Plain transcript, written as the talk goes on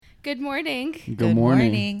Good morning. Good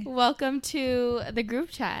morning. Welcome to the group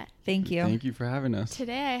chat. Thank you. Thank you for having us.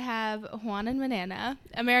 Today I have Juan and Manana,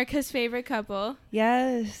 America's favorite couple.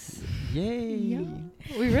 Yes. Yay. Yeah.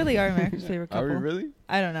 We really are America's favorite couple. Are we really?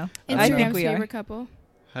 I don't know. I Instagram's think we favorite are. couple.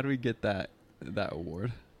 How do we get that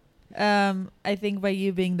award? I think by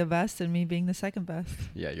you being the best and me being the second best.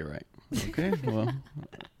 Yeah, you're right. Okay, well.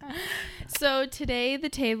 So today the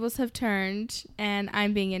tables have turned and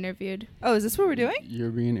I'm being interviewed. Oh, is this what we're doing? You're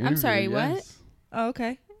being interviewed. I'm sorry, what? yes. Oh,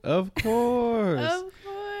 okay. Of course. Of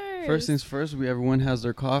course. First things first, everyone has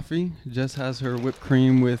their coffee. Jess has her whipped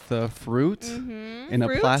cream with fruit in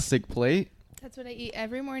Fruit? a plastic plate. That's what I eat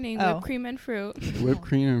every morning, Oh. whipped cream and fruit. Whipped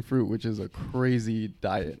cream and fruit, which is a crazy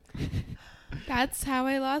diet. That's how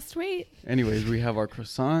I lost weight. Anyways, we have our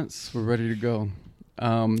croissants. We're ready to go.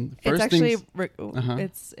 It's First actually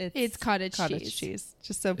things, It's cottage cheese.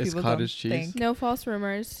 Just so It's people cottage don't cheese? think. No false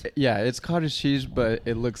rumors. yeah, it's cottage cheese, but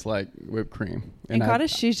it looks like whipped cream. And I-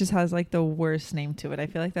 cottage cheese just has like the worst name to it. I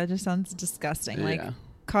feel like that just sounds disgusting. Like Yeah.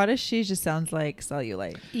 cottage cheese just sounds like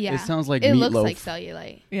cellulite. Yeah. It sounds like It meatloaf. looks like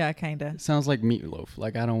cellulite. Yeah, kind of. It sounds like meatloaf.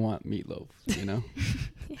 Like I don't want meatloaf, you know?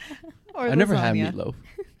 Or I never had lasagna. meatloaf.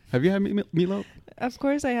 Have you had meatloaf? Of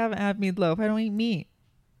course, I haven't had meatloaf. I don't eat meat.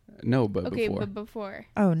 No, but Okay, before. but before.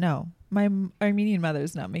 Oh no, my Armenian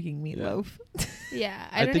mother's not making meatloaf. Yeah,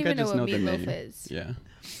 I I don't think I even know just what know the meatloaf name. is. Yeah.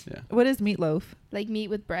 What is meatloaf? Like meat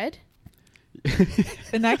with bread?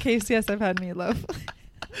 In that case, yes, I've had meatloaf.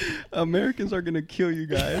 Americans are gonna kill you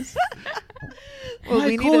guys. Well, my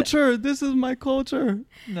we need culture. This is my culture.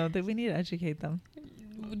 No, we need to educate them.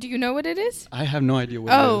 Do you know what it is? I have no idea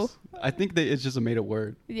what Oh. it is. I think that it's just a made up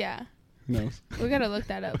word. Yeah. Who knows? We got to look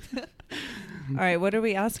that up. All right, what are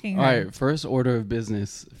we asking All her? right, first order of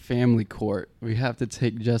business, family court. We have to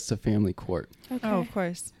take Jess to family court. Okay. Oh, of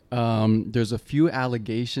course. There's a few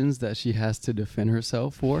allegations that she has to defend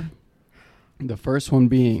herself for. The first one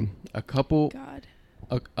being a couple God.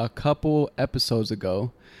 a couple episodes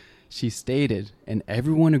ago, she stated, and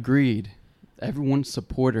everyone agreed, everyone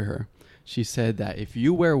supported her. She said that if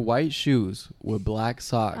you wear white shoes with black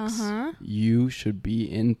socks, you should be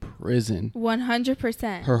in prison.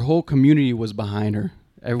 100%. Her whole community was behind her.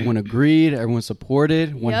 Everyone agreed. Everyone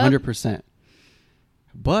supported. 100%.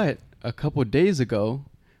 But a couple days ago,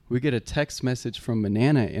 we get a text message from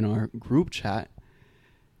Manana in our group chat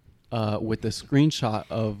with a screenshot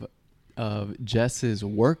of Jess's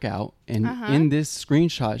workout. And in this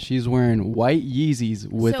screenshot, she's wearing white Yeezys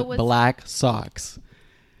with black socks.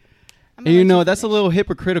 And you know, that's a little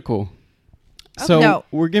hypocritical. Okay. So No.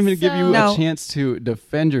 we're going to give you No. a chance to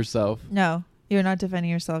defend yourself. No, you're not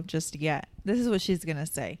defending yourself just yet. This is what she's going to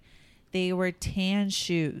say. They were tan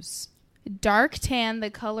shoes. Dark tan,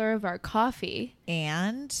 the color of our coffee.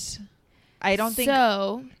 And I don't think...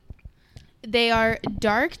 So, they are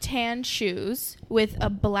dark tan shoes with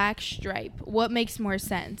a black stripe. What makes more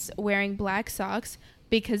sense? Wearing black socks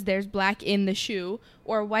because there's black in the shoe,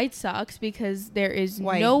 or white socks because there is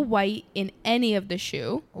no white in any of the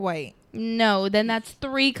shoe? White. No, then that's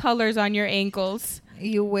 3 colors on your ankles.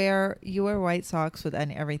 You wear white socks with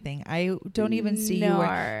everything. I don't even see you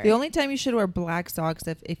wear... No. The only time you should wear black socks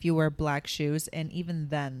if you wear black shoes, and even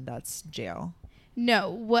then, that's jail. No,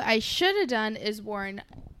 what I should have done is worn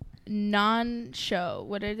non-show.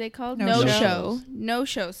 What are they called? No-show.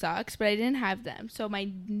 No-show socks, but I didn't have them. So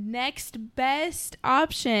my next best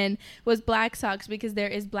option was black socks because there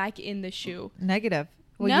is black in the shoe. Negative.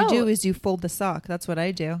 What No. you do is you fold the sock. That's what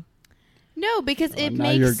I do. No, because it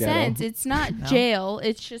now you're makes ghetto. sense. It's not No. jail.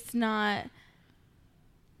 It's just not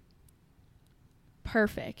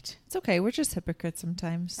perfect. It's okay. We're just hypocrites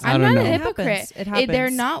sometimes. I I'm don't not know. a It hypocrite. happens. It happens. They're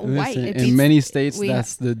not white. Listen, It's in many states, we-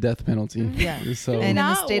 that's the death penalty. Yeah. So And in the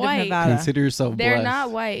not state white. of Nevada. consider yourself They're blessed.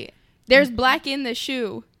 not white. There's black in the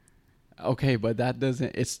shoe. Okay, but that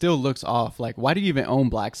doesn't. It still looks off. Like, why do you even own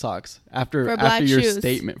black socks after For black your shoes.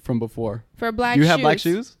 statement from before? For black Do you shoes. have black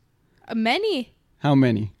shoes? Many. How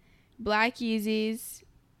many? Black Yeezys.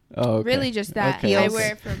 Oh, okay. Really just that. Okay. I Heels.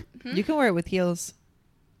 wear it from... You can wear it with heels.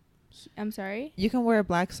 I'm sorry? You can wear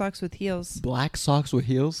black socks with heels. Black socks with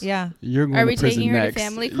heels. Yeah. You're going Are to we prison taking her to next.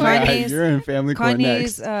 family court? Yeah, Kanye's- you're in family court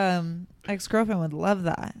Kanye's next. ex-girlfriend would love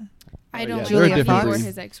that. I Oh, don't yeah, like they're a Julia different Fox or breed.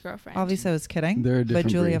 his ex-girlfriend. Obviously, I was kidding. They're a But different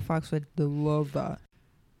Julia breed. Fox would love that.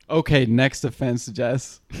 Okay, next offense,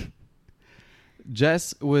 Jess.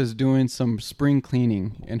 Jess was doing some spring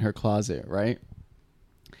cleaning in her closet, right?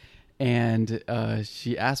 And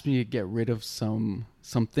she asked me to get rid of some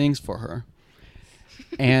things for her.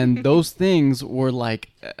 And those things were like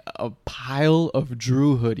a pile of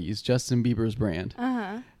Drew hoodies, Justin Bieber's brand.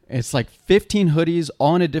 Uh-huh. It's like 15 hoodies,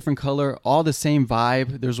 all in a different color, all the same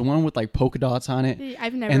vibe. There's one with like polka dots on it,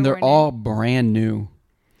 I've never and they're worn all brand new.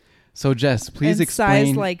 So Jess, please and explain.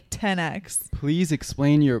 Size like 10x. Please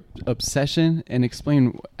explain your obsession and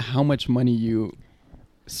explain how much money you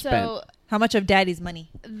spent. So How much of daddy's money?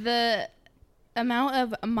 the amount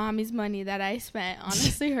of mommy's money that I spent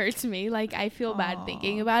honestly hurts me. Like, I feel bad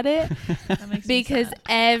thinking about it That makes me because sad.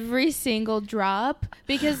 every single drop,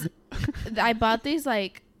 because I bought these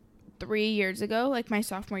like 3 years ago, like my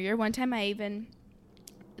sophomore year. One time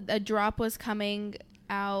a drop was coming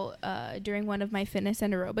out during one of my fitness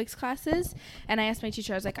and aerobics classes, and I asked my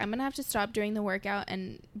teacher, I was like, I'm gonna have to stop doing the workout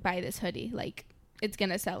and buy this hoodie, like it's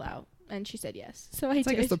gonna sell out. And she said yes, so I It's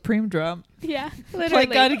like did. a Supreme drop. Yeah, literally.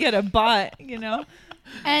 Like, gotta get a bot, you know?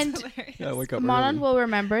 And Yeah, wake up Manon early. will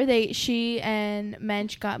remember she and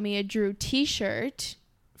Mensch got me a Drew t-shirt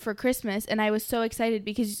for Christmas, and I was so excited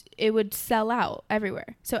because it would sell out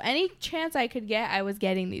everywhere. So any chance I could get, I was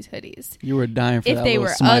getting these hoodies. You were dying for If that they little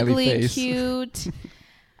were smiley ugly, face. cute,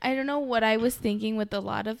 I don't know what I was thinking with a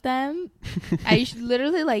lot of them.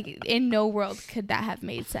 Literally, like, in no world could that have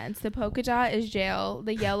made sense. The polka dot is jail.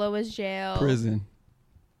 The yellow is jail. Prison.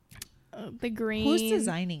 The green. Who's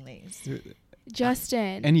designing these?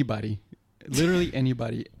 Justin. Anybody. Literally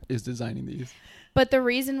anybody is designing these. But the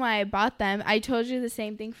reason why I bought them, I told you the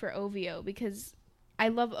same thing for OVO, because I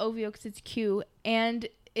love OVO because it's cute, and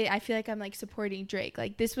I feel like I'm like supporting Drake.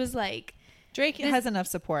 Like, this was like, Drake has enough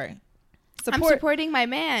support. I'm supporting my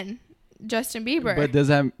man, Justin Bieber. But does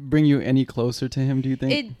that bring you any closer to him, do you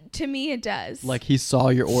think? To me, it does. Like, he saw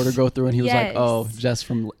your order go through and he was like, Yes. oh, Jess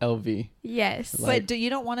from LV. Yes. Like- But you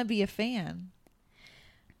don't want to be a fan.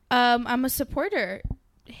 I'm a supporter.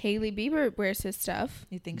 Hailey Bieber wears his stuff.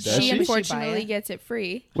 You think Does so? she? She Would unfortunately buy it? gets it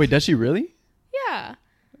free. Wait, does she really? Yeah.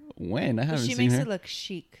 When? I haven't She seen makes her. it look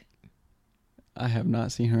chic. I have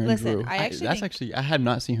not seen her in Listen, Drew. I actually think- I have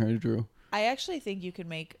not seen her in Drew. I actually think you could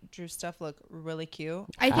make Drew stuff look really cute.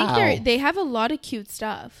 I How? think they have a lot of cute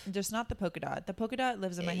stuff. Just not the polka dot. The polka dot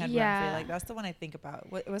lives in my head Yeah. rent free. Like, that's the one I think about.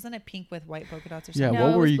 Wasn't it pink with white polka dots or Yeah, something? No,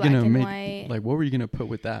 what it were was you black gonna and make? white. Like, what were you gonna put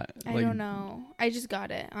with that? I Like, don't know. I just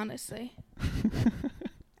got it, honestly.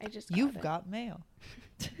 I just got You've it. got mail.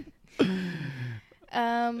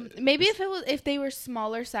 Maybe if they were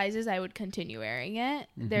smaller sizes, I would continue wearing it.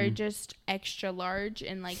 They're Mhm. just extra large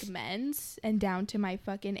in like men's and down to my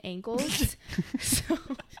fucking ankles. So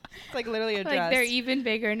It's like literally a dress. like they're even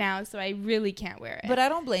bigger now, so I really can't wear it. But I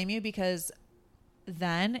don't blame you, because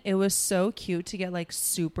then it was so cute to get like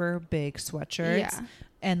super big sweatshirts Yeah.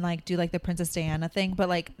 and like do like the Princess Diana thing. But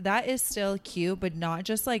like that is still cute, but not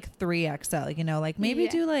just like 3XL, you know, like maybe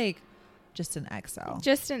Yeah. do like just an XL.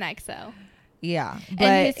 Just an XL. Yeah. But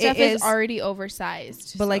And his stuff it is already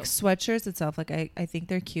oversized. But like so. sweatshirts itself, like I think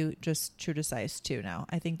they're cute, just true to size 2 now.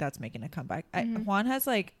 I think that's making a comeback. Juan has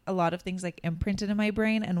like a lot of things like imprinted in my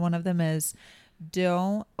brain, and one of them is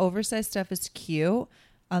don't oversized stuff is cute.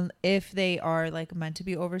 If they are like meant to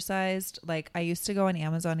be oversized, like I used to go on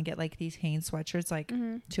Amazon and get like these Hanes sweatshirts, like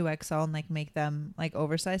 2XL, and like make them like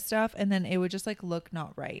oversized stuff, and then it would just like look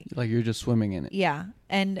not right. like you're just swimming in it. Yeah,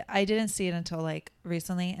 and I didn't see it until like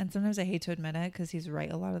recently, and sometimes I hate to admit it because he's right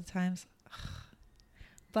a lot of the times.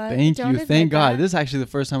 But Thank don't you. admit Thank God. that. This is actually the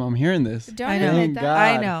first time I'm hearing this. Don't I know. admit Thank that.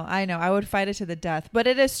 God. I know. I would fight it to the death, but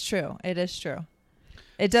it is true. It is true.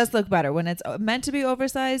 It does look better when it's meant to be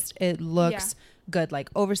oversized. It looks good, like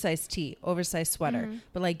oversized tee, oversized sweater.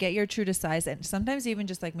 But like get your true to size, and sometimes even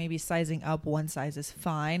just like maybe sizing up one size is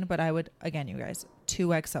fine. But I would, again, you guys,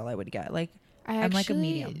 2XL I would get. Like I'm like a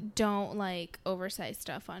medium. Don't like oversized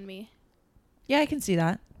stuff on me. Yeah, I can see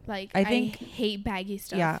that. Like I I think- hate baggy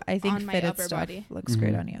stuff. Yeah, I think on my fitted upper stuff body. looks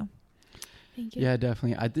great Mhm. on you. Thank you. Yeah,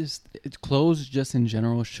 definitely. It's clothes just in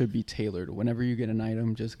general should be tailored. Whenever you get an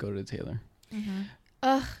item, just go to the tailor.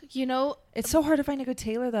 Ugh, you know, It's so hard to find a good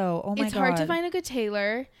tailor though. Oh my it's god, hard to find a good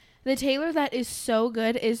tailor. The tailor that is so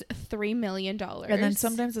good is $3 million. And then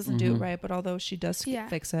sometimes doesn't do it Mhm. right. But although she does Yeah.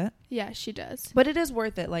 fix it. Yeah, she does. But it is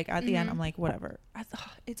worth it. Like at the end, Mhm. I'm like, whatever.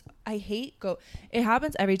 I hate It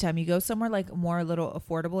happens every time you go somewhere like more a little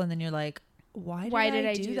affordable, and then you're like, why did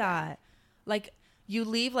I do that? Like you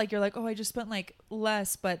leave, like you're like, oh, I just spent like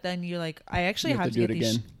less, but then you're like, I actually You have have to to do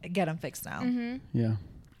get it get them fixed now. Mm-hmm. Yeah.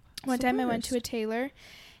 One So time I went worst. to a tailor,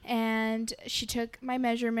 and she took my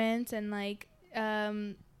measurements and like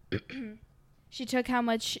she took how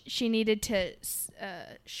much she needed to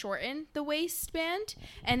shorten the waistband,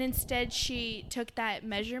 and instead she took that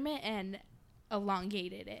measurement and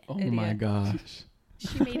elongated it. Oh Idiot. my gosh.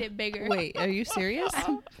 She made it bigger. Wait, are you serious?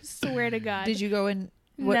 I swear to God. Did you go in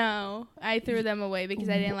What- No, I threw them away because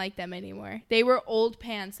I didn't like them anymore. They were old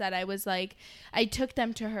pants that I was like, I took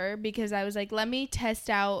them to her because I was like, let me test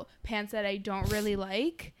out pants that I don't really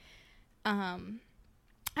like.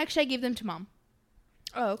 Actually, I gave them to Mom.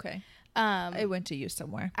 Oh, okay. I went to you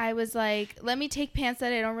somewhere. I was like, let me take pants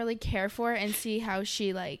that I don't really care for and see how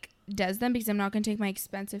she like does them because I'm not going to take my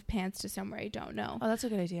expensive pants to somewhere I don't know. Oh, that's a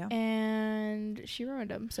good idea. And she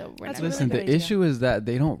ruined them, so we're That's not. Listen, really the good issue is that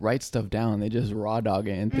they don't write stuff down. They just raw dog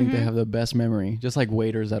it and think they have the best memory, just like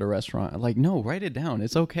waiters at a restaurant. Like, no, write it down.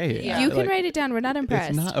 It's okay. Yeah. You can Like, write it down. We're not impressed.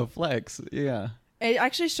 It's not a flex. Yeah. It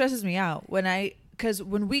actually stresses me out because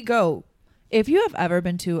when we go, if you have ever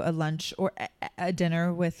been to a lunch or a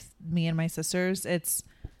dinner with me and my sisters, it's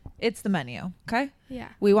the menu. Okay, Yeah.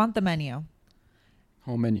 we want the menu,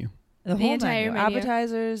 Whole menu. the The whole entire menu, menu.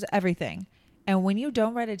 appetizers, everything. And when you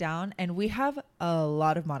don't write it down, and we have a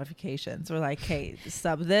lot of modifications, we're like, hey,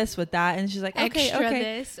 sub this with that, and she's like, okay, Extra okay,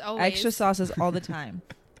 this, always. extra sauces all the time.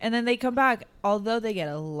 And then they come back, although they get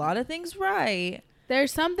a lot of things right,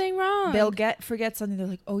 There's something wrong. they'll forget something. They're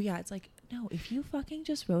like, oh yeah, it's like, no, if you fucking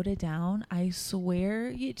just wrote it down, I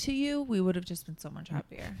swear to you, we would have just been so much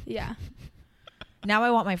happier. Yeah. Now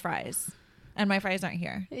I want my fries, and my fries aren't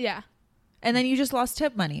here. Yeah. And then you just lost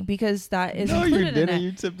tip money because that is No, you included in didn't. it.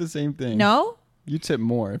 You tipped the same thing. No, You tip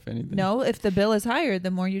more, if anything. no. If the bill is higher,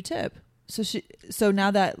 the more you tip. So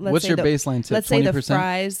now that What's your baseline tip? let's say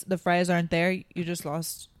 20%? the fries aren't there, you just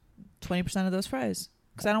lost 20% of those fries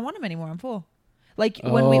because I don't want them anymore. I'm full. Like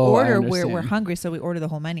when we Oh, I order, we're understand. hungry, so we order the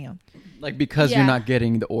whole menu. Like because Yeah. you're not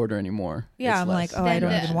getting the order anymore. Yeah, it's I'm less. like, oh, I Then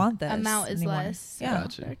don't the even want this. amount is anymore. less. Yeah.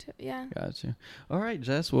 Gotcha. Yeah. Gotcha. All right,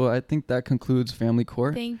 Jess. Well, I think that concludes family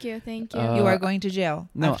court. Thank you. Thank you. You are going to jail.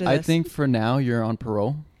 No, after I this. think for now you're on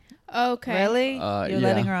parole. Okay. Really, Yeah. you're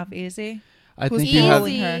letting her off easy. I Who's think you have.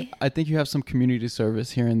 patrolling her? Easy. I think you have some community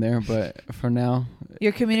service here and there, but for now,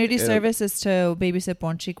 Your community It'll- service is to babysit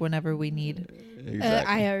Bonchik whenever we need.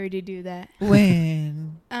 exactly. I already do that.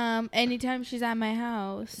 When? Anytime she's at my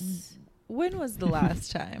house. When was the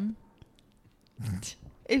last time?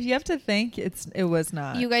 If you have to think, it was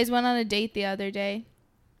not. You guys went on a date the other day.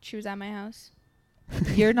 She was at my house.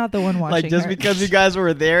 You're not the one watching. like just her. because you guys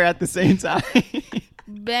were there at the same time.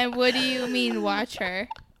 Ben, what do you mean watch her?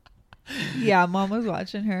 Yeah, mom was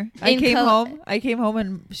watching her. I In came col- home. I came home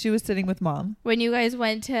and she was sitting with mom. When you guys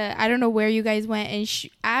went to, I don't know where you guys went, and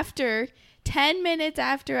after 10 minutes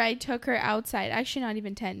after I took her outside, actually not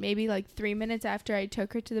even 10, maybe like 3 minutes after I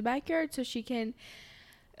took her to the backyard so she can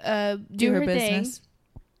do her thing,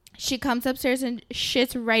 she comes upstairs and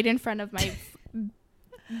shits right in front of my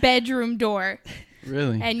bedroom door.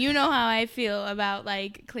 Really? And you know how I feel about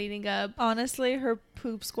like cleaning up. Honestly, her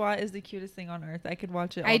poop squat is the cutest thing on earth. I could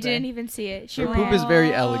watch it all I day. didn't even see it. She Her ran. poop is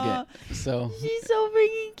very Aw. elegant. So She's so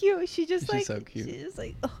freaking cute. She just She's like so cute. she just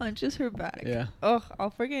like hunches her back. yeah. Oh,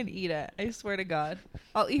 I'll freaking eat it. I swear to God.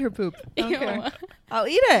 I'll eat her poop. I don't Ew. care. I'll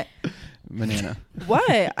eat it. Banana.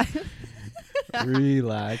 What?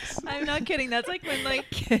 Relax. I'm not kidding. That's like when like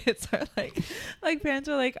kids are like parents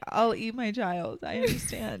are like, I'll eat my child. I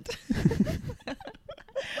understand.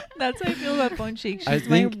 That's how I feel about Bone Cheek. I She's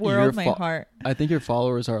my think world, your my fa- heart. I think your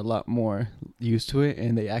followers are a lot more used to it,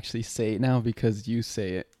 and they actually say it now because you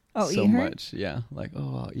say it I'll so eat her? much. Yeah, like,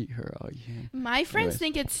 oh, I'll eat her. I'll eat him. My friends Anyways.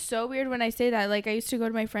 think it's so weird when I say that. Like, I used to go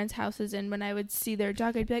to my friends' houses, and when I would see their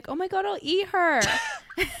dog, I'd be like, oh my God, I'll eat her.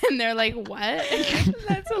 And they're like, what?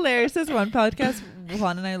 That's hilarious. This one podcast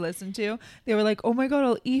Juan and I listened to, they were like, oh my God,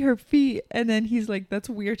 I'll eat her feet. And then he's like, that's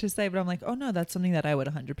weird to say. But I'm like, oh no, that's something that I would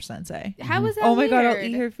 100% say. How is that Oh my God, I'll weird?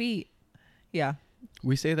 eat her feet. Yeah.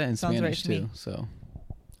 We say that in Sounds right Spanish to me. too. So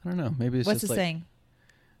I don't know. Maybe it's What's just the like saying?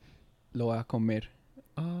 lo voy a comer.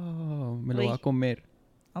 Oh, me lo Wait. voy a comer.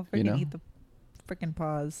 I'll freaking you know? eat the freaking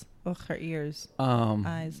paws. Ugh, her ears,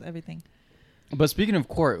 eyes, everything. But speaking of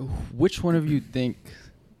court, which one of you do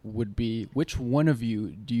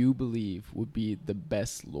you believe would be the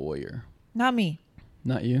best lawyer? Not me.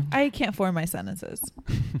 Not you? I can't form my sentences.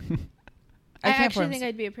 I can't actually form think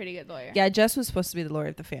I'd be a pretty good lawyer. Yeah, Jess was supposed to be the lawyer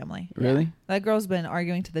of the family. Really? That girl's been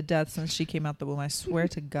arguing to the death since she came out the womb. I swear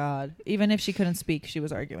to God. Even if she couldn't speak, she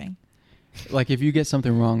was arguing. Like if you get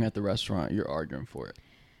something wrong at the restaurant, you're arguing for it.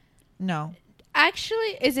 No.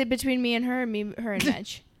 Actually, is it between me and her, or her and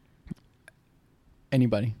Mitch?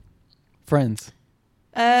 Anybody? Friends?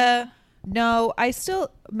 No.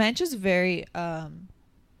 Mensch is very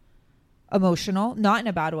emotional, not in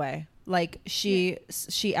a bad way. Like she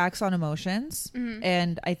acts on emotions, Mhm.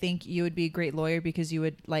 and I think you would be a great lawyer because you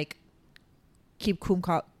would like keep cool,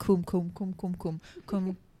 calm,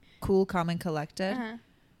 and collected. Uh-huh.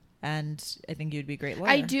 And I think you'd be a great lawyer.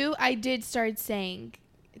 I did start saying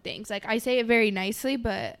things. Like, I say it very nicely,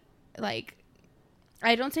 but like,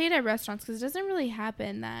 I don't say it at restaurants because it doesn't really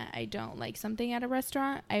happen that I don't like something at a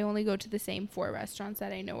restaurant. I only go to the same 4 restaurants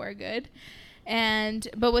that I know are good.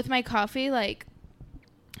 But with my coffee, like,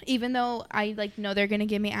 even though I like know they're gonna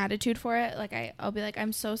give me attitude for it, like I'll be like,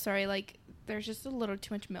 I'm so sorry, like there's just a little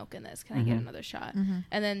too much milk in this. Can I get another shot?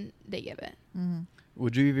 And then they give it.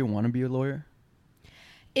 Would you even want to be a lawyer?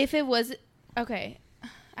 If it was okay,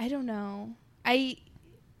 I don't know.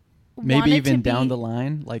 Maybe even down the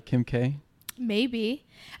line, like Kim K. Maybe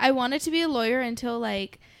I wanted to be a lawyer until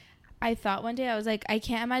like I thought one day I was like, I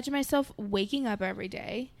can't imagine myself waking up every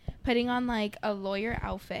day, putting on like a lawyer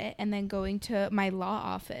outfit and then going to my law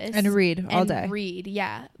office and read all day.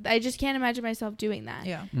 Yeah, I just can't imagine myself doing that.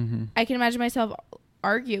 Yeah. I can imagine myself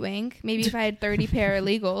arguing, maybe if I had 30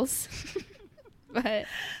 paralegals. But I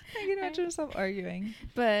can imagine myself arguing,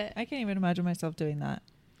 but I can't even imagine myself doing that.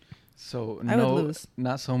 So I would lose.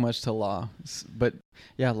 Not so much to law, but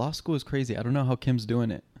yeah, law school is crazy. I don't know how Kim's doing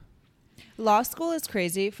it. Law school is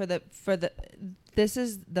crazy this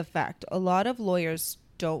is the fact. A lot of lawyers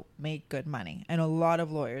don't make good money, and a lot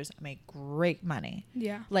of lawyers make great money.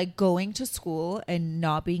 Yeah. Like going to school and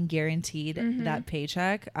not being guaranteed that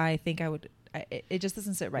paycheck, I think it just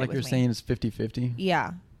doesn't sit right with me. Like you're saying it's 50-50?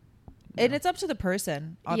 Yeah. And it's up to the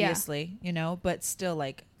person, obviously, you know, but still,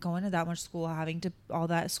 like, going to that much school, having to all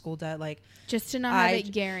that school debt, like, just to not have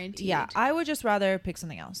it guaranteed. Yeah, I would just rather pick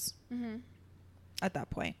something else at that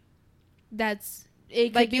point.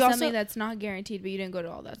 It could be something that's not guaranteed, but you didn't go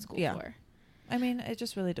to all that school for. I mean, it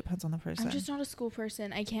just really depends on the person. I'm just not a school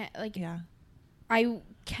person. I can't, like, I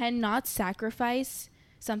cannot sacrifice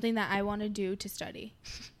something that I want to do to study.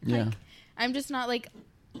 Yeah. Like, I'm just not, like,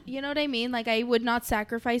 you know what I mean? Like, I would not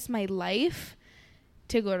sacrifice my life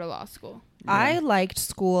to go to law school. Yeah. I liked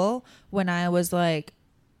school when I was like,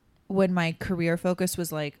 when my career focus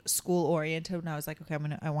was like school oriented, and I was like, okay,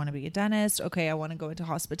 I want to be a dentist. Okay, I want to go into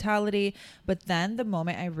hospitality. But then the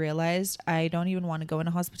moment I realized I don't even want to go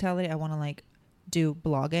into hospitality, I want to like do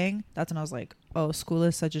blogging. That's when I was like, oh, school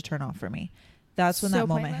is such a turn off for me. That's when that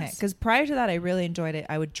moment hit. Because prior to that, I really enjoyed it.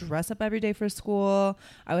 I would dress up every day for school.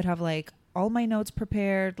 I would have like all my notes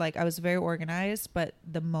prepared. Like, I was very organized. But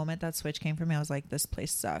the moment that switch came for me, I was like, this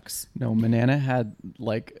place sucks. No, Manana had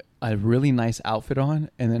like a really nice outfit on,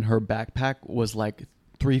 and then her backpack was like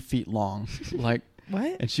 3 feet long. Like,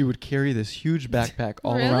 what? And she would carry this huge backpack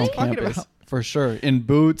all Really? around campus. For sure, in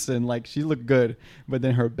boots, and like she looked good, but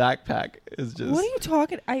then her backpack is just. What are you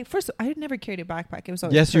talking? I never carried a backpack. It was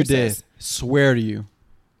always yes, purses. You did. Swear to you.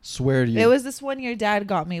 It was this one your dad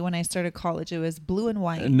got me when I started college. It was blue and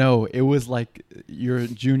white. No, it was like your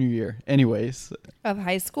junior year. Anyways. Of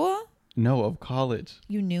high school? No, of college.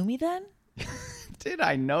 You knew me then? Did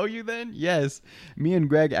I know you then? Yes. Me and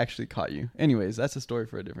Greg actually caught you. Anyways, that's a story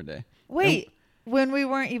for a different day. Wait. When we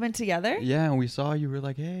weren't even together? Yeah, and we saw you were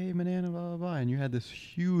like, hey, Manana, blah, blah, blah. And you had this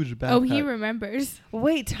huge backpack. Oh, he remembers.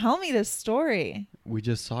 Wait, tell me this story. We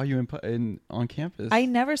just saw you on campus. I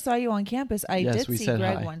never saw you on campus. I yes, did see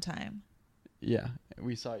Greg one time. Yeah,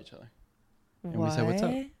 we saw each other. And what? We said, what's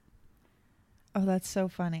up? Oh, that's so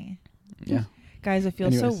funny. Yeah. Guys, it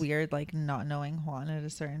feels so weird, like, not knowing Juan at a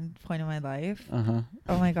certain point in my life. Uh-huh.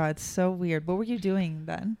 Oh, my God, so weird. What were you doing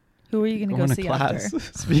then? Who were you going to go see class. after?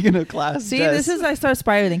 Speaking of class, see, Jess. this is I start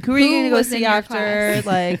spiraling. Who are you going to go see after?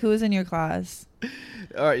 Like, who was in your class?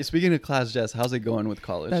 All right, speaking of class, Jess, how's it going with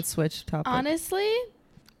college? Let's switch topic. Honestly,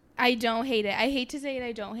 I don't hate it. I hate to say it,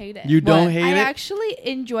 I don't hate it. You don't hate it? I actually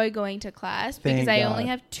enjoy going to class because I only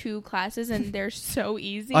have 2 classes and they're so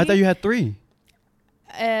easy. I thought you had 3.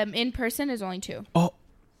 In person is only 2. Oh,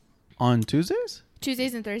 on Tuesdays?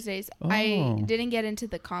 Tuesdays and Thursdays. Oh. I didn't get into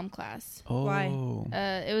the comm class. Oh. Why?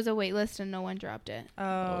 It was a wait list and no one dropped it.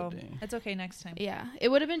 Oh, it's okay next time. Yeah, it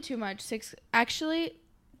would have been too much. 6. Actually,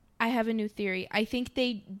 I have a new theory. I think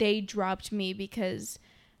they dropped me because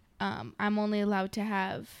I'm only allowed to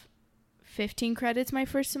have 15 credits my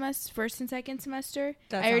first and second semester.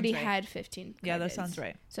 I already had 15 credits. Yeah, that sounds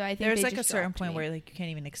right. So I think there's they like just a certain dropped point me. where like you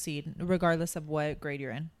can't even exceed regardless of what grade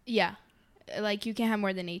you're in. Yeah, like you can't have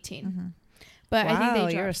more than 18. Mm-hmm. But wow, I think they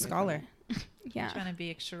dropped you're a me scholar. Yeah, you're trying to be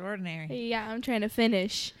extraordinary. Yeah, I'm trying to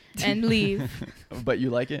finish and leave. But you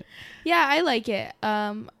like it? Yeah, I like it.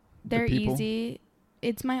 They're easy.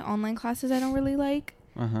 It's my online classes I don't really like.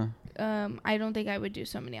 Uh-huh. I don't think I would do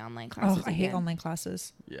so many online classes. Oh, I hate online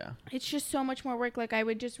classes. Yeah. It's just so much more work. Like, I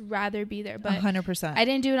would just rather be there. But 100%. I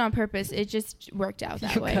didn't do it on purpose. It just worked out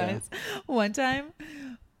that way. Guys, one time,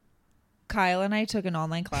 Kyle and I took an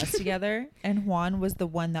online class together, and Juan was the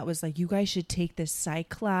one that was like, you guys should take this psych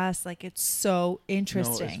class. Like, it's so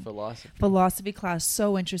interesting. No, it's philosophy. Philosophy class,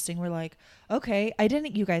 so interesting. We're like, okay. I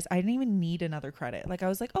didn't even need another credit. Like, I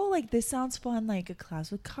was like, oh, like, this sounds fun. Like, a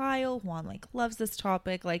class with Kyle. Juan, like, loves this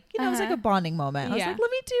topic. Like, you know, it was like a bonding moment. I was like,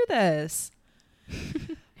 let me do this.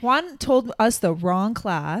 Juan told us the wrong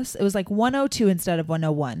class. It was like 102 instead of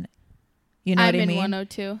 101. You know what I mean? I'm in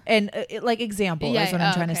 102. And like example is what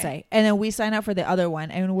I'm trying to say. And then we sign up for the other one,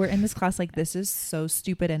 and we're in this class like, this is so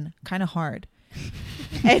stupid and kind of hard.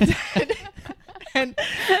 and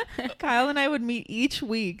Kyle and I would meet each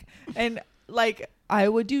week, and like I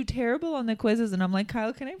would do terrible on the quizzes, and I'm like,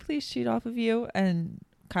 Kyle, can I please cheat off of you? And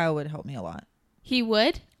Kyle would help me a lot. He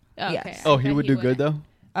would? Oh, yes. Okay. Oh, he would do good though?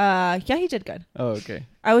 Yeah, he did good. Oh, okay.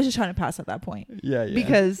 I was just trying to pass at that point. Yeah.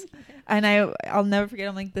 Because, and I'll never forget,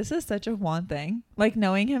 I'm like, this is such a Juan thing. Like,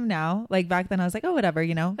 knowing him now, like back then I was like, oh, whatever,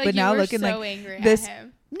 you know. Like, but now looking so like angry this, at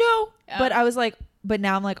him. no. Oh. But I was like, but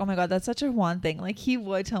now I'm like, oh my God, that's such a Juan thing. Like, he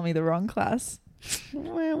would tell me the wrong class.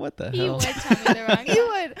 Man, what the He hell? would tell me the wrong. He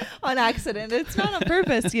would on accident. It's not on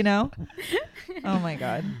purpose, you know. Oh my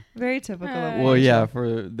God, very typical of Well, yeah,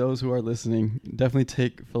 for those who are listening, definitely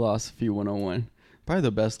take Philosophy 101. Probably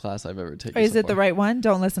the best class I've ever taken. Is so it the far. right one?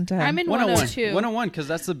 Don't listen to him. I'm in 102. 101, because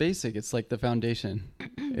that's the basic. It's like the foundation.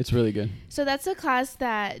 It's really good. So that's a class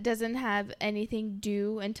that doesn't have anything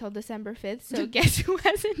due until December 5th. So guess who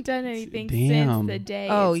hasn't done anything since the day?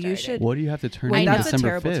 Oh, it you started? should. What do you have to turn Wait, in that's December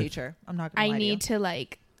a terrible 5th? teacher. I'm not gonna I lie to you. need to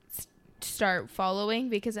like start following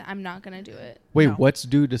because I'm not gonna do it. Wait, No. what's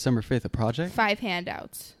due December 5th? A project? 5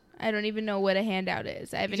 handouts. I don't even know what a handout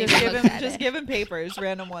is. I haven't Just even give looked him, at just it. give him papers,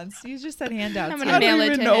 random ones. You just said handouts. I'm gonna I mail don't it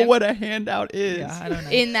even to know him. what a handout is. Yeah, I don't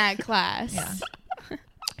know. In that class. Yeah.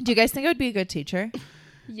 Do you guys think I would be a good teacher?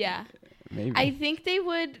 Yeah. Maybe. I think they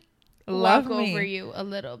would Love walk me. over you a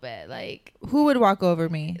little bit. Like Who would walk over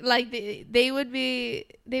me? they would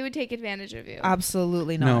take advantage of you.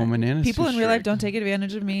 Absolutely not. No, Manana's People too in real life strict. don't take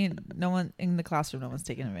advantage of me. No one in the classroom, no one's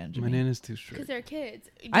taking advantage of me. Manana's too Because strict. they're kids.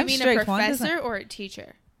 Do you I'm mean strict. a Juan doesn't- professor or a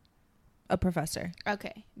teacher? A professor.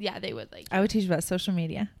 Okay. Yeah, they would like. I would teach about social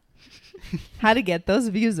media. How to get those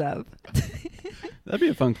views up. That'd be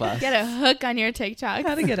a fun class. Get a hook on your TikTok.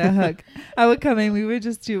 How to get a hook. I would come in. We would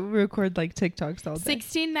just record like TikToks all day.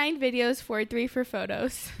 16:9 videos, 4:3 for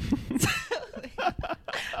photos.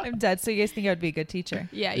 I'm dead. So you guys think I would be a good teacher?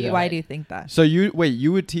 Yeah. Yeah. Why would. do you think that? So you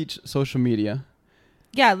would teach social media.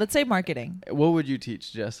 Yeah, let's say marketing. What would you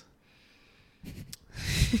teach, Jess?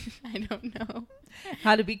 I don't know.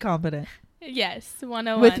 How to be competent. Yes,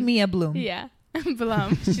 101. With Mia Bloom. Yeah.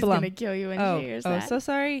 Blum. She's Blum. gonna kill you when Oh, she hears oh, that. so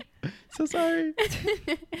sorry. So sorry.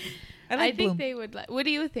 I I like think Bloom. they would like. What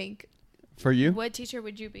do you think? For you? What teacher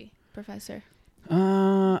would you be, professor?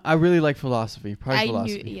 I really like philosophy. Probably I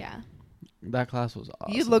philosophy. knew. Yeah. That class was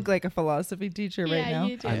awesome. You look like a philosophy teacher right Yeah, now.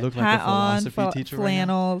 you do. I look like Hat a on, philosophy teacher right now.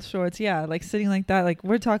 flannel, shorts. Yeah, like sitting like that. Like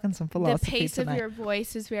we're talking some The philosophy pace tonight. of your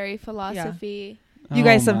voice is very philosophy. You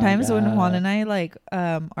guys, Oh my sometimes when God. Juan and I like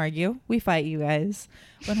argue, we fight. You guys,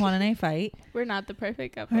 when Juan and I fight, We're not the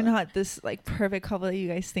perfect couple. we're not this like perfect couple that you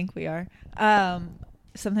guys think we are.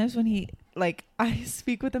 Sometimes when he like, I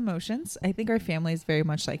speak with emotions. I think our family is very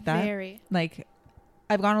much like that. Very. Like,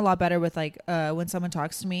 I've gotten a lot better with like when someone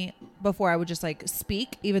talks to me. Before I would just like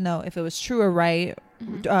speak, even though if it was true or right,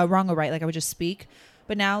 wrong or right, like I would just speak.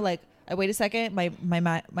 But now, like, I wait a second, my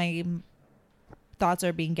thoughts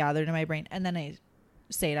are being gathered in my brain, and then I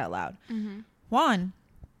say it out loud. Juan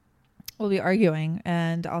will be arguing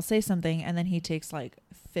and I'll say something and then he takes like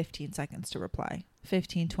 15 seconds to reply.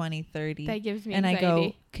 15, 20, 30. That gives me and anxiety. I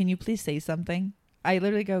go, can you please say something? I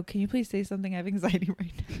literally go, can you please say something? I have anxiety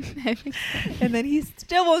right now. And then he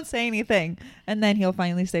still won't say anything. And then he'll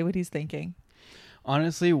finally say what he's thinking.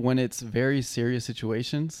 Honestly, when it's very serious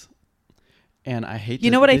situations, and I hate.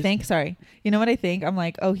 You know what I think? Sorry. You know what I think? I'm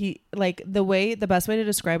like, oh, he like the best way to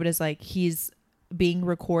describe it is like he's being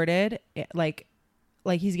recorded, like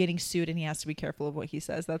he's getting sued and he has to be careful of what he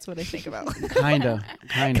says. That's what I think about. Kinda.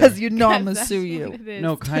 Because you know I'm gonna That's sue what you. it is.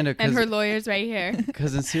 No, kinda. And her lawyer's right here.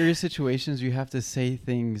 Because in serious situations, you have to say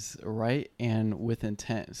things right and with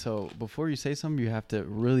intent. So before you say something, you have to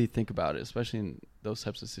really think about it, especially in those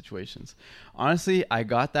types of situations. Honestly, I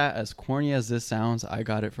got that, as corny as this sounds, I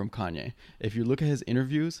got it from Kanye. If you look at his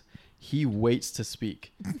interviews, he waits to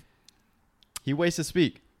speak. He waits to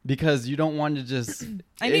speak because you don't want to just...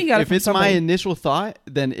 I knew you got it if from it's my somebody. initial thought,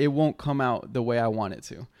 then it won't come out the way I want it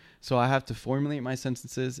to. So I have to formulate my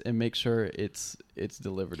sentences and make sure it's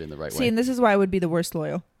delivered in the right See, way. and this is why I would be the worst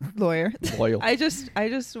lawyer. Loyal. I just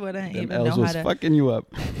wouldn't Them even L's know was how to. fucking you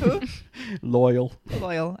up. Who? Loyal.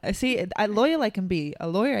 Loyal. I see. Loyal I can be. A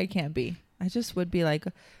lawyer I can't be. I just would be like,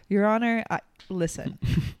 Your Honor, listen.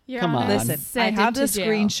 Your Come Honor, on. Listen, I have the sent him to jail.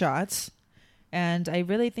 screenshots, and I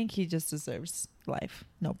really think he just deserves life.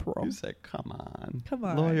 No parole. You said, come on. Come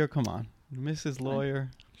on. Lawyer, come on. Mrs. Lawyer,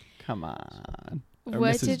 come on. Or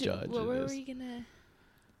What Mrs. did? Judge. What it were is. we gonna?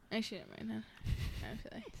 Actually, never mind. I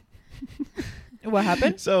feel like What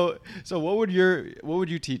happened? So what would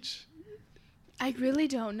you teach? I really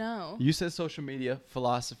don't know. You said social media,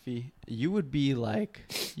 philosophy. You'd be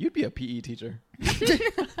a PE teacher.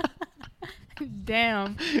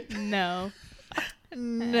 Damn. No.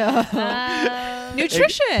 No.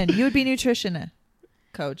 Nutrition. You would be nutrition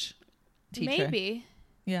coach, teacher. Maybe.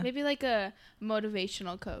 Yeah. Maybe like a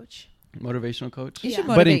motivational coach. Motivational coach. You should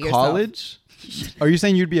Yeah. But in motivate yourself. college, are you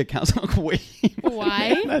saying you'd be a counselor? Wait.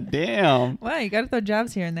 Why? Damn. Wow, you got to throw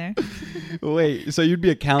jobs here and there. Wait. So you'd be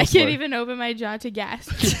a I counselor? can't even open my jaw to gas.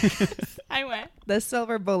 I went. The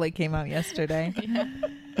silver bullet came out yesterday. Yeah.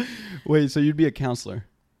 Wait. So you'd be a counselor?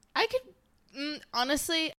 I could.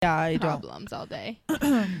 Honestly, Yeah, I don't. problems all day.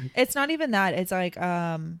 It's not even that. It's like,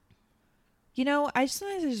 I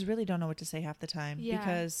just really don't know what to say half the time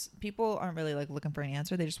because people aren't really like looking for an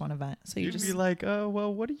answer. They just want to vent. So You'd be like,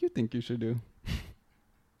 well, what do you think you should do?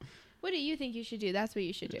 What do you think you should do? That's what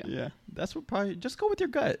you should do. Yeah, that's what probably. Just go with your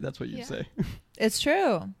gut. That's what you'd Yeah. say. it's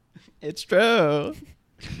true. It's true.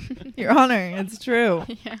 Your Honor, it's true.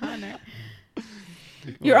 Your Honor.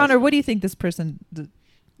 Your Honor, what do you think this person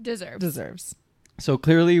Deserves. So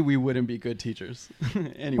clearly, we wouldn't be good teachers.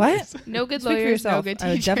 Anyways. What? No good Speak for lawyers, yourself. no good teacher.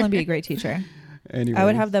 I would definitely be a great teacher. Anyways. I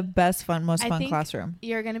would have the most fun I think classroom.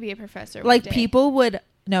 You're going to be a professor. Like one day. people would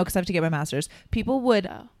because I have to get my master's. People would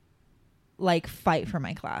Oh, like fight for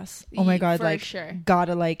my class. Oh my god, for like sure.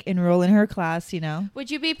 gotta like enroll in her class. Would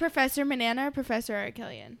you be Professor Manana or Professor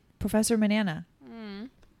Arkelian? Professor Manana.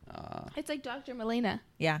 It's like Dr. Melina.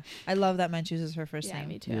 Yeah, I love that man chooses her first Yeah, name.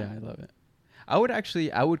 me too. Yeah, I love it. I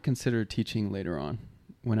would consider teaching later on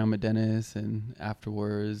when I'm a dentist and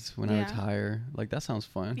afterwards when I Yeah. retire. Like, that sounds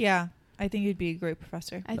fun. Yeah, I think you'd be a great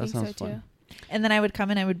professor. I That think so sounds fun. too. And then I would come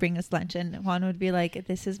and I would bring us lunch, and Juan would be like,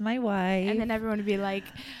 "This is my wife." And then everyone would be like,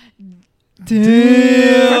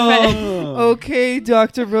 Damn. Okay,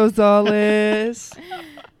 Dr. Rosales.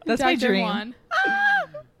 That's my Dr. dream. Juan.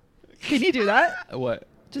 Can you do that? What?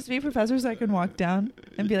 Just be a professor so I can walk down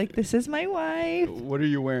and be like, "This is my wife." What are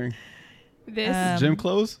you wearing? This. Gym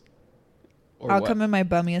clothes? Or I'll what? come in my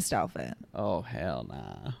bummiest outfit. Oh, hell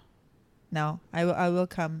nah. No, I will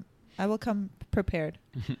come. I will come prepared.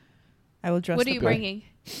 I will dress. What are the you part. bringing?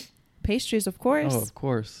 Pastries, of course. Oh, of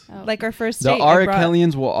course. Oh. Like our first The date. I brought-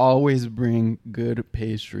 Arkelians will always bring good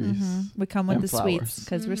pastries We come with and the sweets flowers.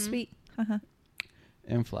 because we're Mhm. sweet.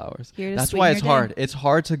 and flowers. Here to That's sweeten why your it's day. hard. It's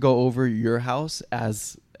hard to go over your house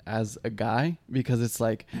as a guy because it's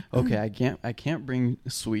like, okay, I can't bring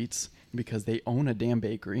sweets because they own a damn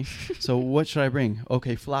bakery. So what should I bring?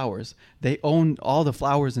 Okay, flowers. They own all the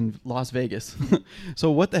flowers in Las Vegas. So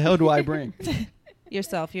what the hell do I bring?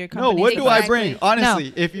 Yourself, your No, company. what do I Exactly. bring?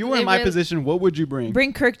 Honestly, if you were in It my really- position, what would you bring?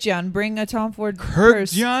 Bring Kirkjan. Bring a Tom Ford Kirk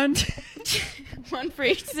purse. John? One for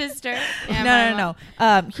each sister. and No, my no,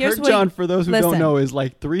 mom. no. Here's Kirk what. John, for those who don't listen. know, is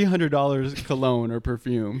like $300 cologne or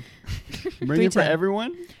perfume. Bring it for 310.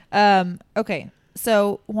 everyone? Okay.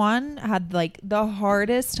 So Juan had like the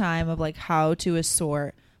hardest time of like how to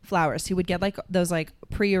assort flowers. He would get like those like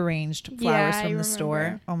prearranged flowers Yeah, from I the store.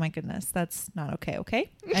 remember. Oh my goodness, that's not okay. Okay,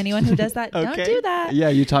 anyone who does that, don't Okay. do that. Yeah,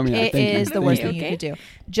 you taught me that. It Thank is you. the worst Thank thing you. you could do.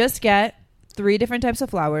 Just get 3 different types of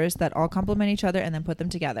flowers that all complement each other and then put them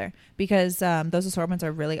together because those assortments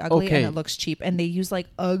are really ugly Okay. and it looks cheap and they use like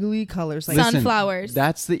ugly colors like Listen, Sunflowers.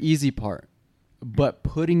 That's the easy part. But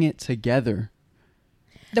putting it together.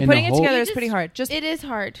 the in putting the it whole- together You is pretty just- hard. Just It is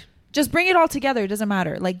hard. bring it all together. It doesn't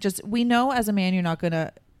matter. Like just we know as a man you're not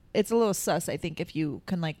gonna. It's a little sus, I think, if you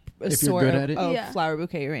can like If you're assort good at it. a Yeah. flower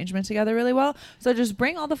bouquet arrangement together really well. So just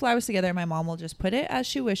bring all the flowers together. My mom will just put it as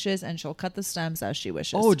she wishes, and she'll cut the stems as she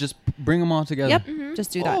wishes. Oh, just bring them all together. yep. Mhm.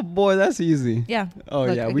 Just do Oh that. boy, that's easy. Yeah. Oh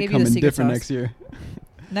Look, yeah, I we gave you come the in secret different sauce. next year.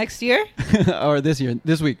 Next year? Or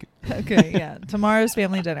this week. Okay. Yeah. Tomorrow's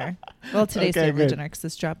family dinner. Well, today's Okay, family good. dinner because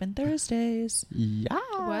it's dropping Thursdays. Yeah.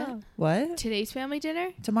 What? What? Today's family dinner?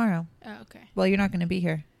 Tomorrow. Oh, okay. Well, you're not going to be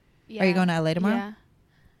here. Yeah. Are you going to LA tomorrow? Yeah.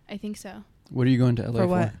 I think so. What are you going to LA For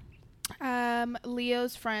what?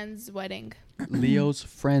 Leo's friend's wedding. Leo's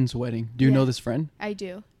friend's wedding. Do you Yeah. know this friend? I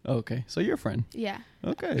do. Oh, okay, so you're a friend. Yeah.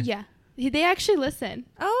 Okay. Yeah. They actually listen.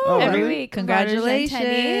 Oh, Every really? week. Congratulations.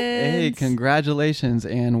 Hey, congratulations!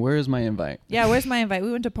 And where's my invite? Yeah, where's my invite?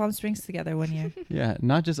 We went to Palm Springs together one year. Yeah,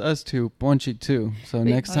 not just us two, Ponchi too. So Wait,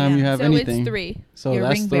 next oh, time yeah. you have So anything, it's 3. so Your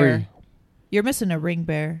that's ring 3. bearer. You're missing a ring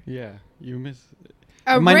bear. Yeah, you miss.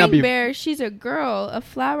 A It might not ring be- bear. She's a girl, a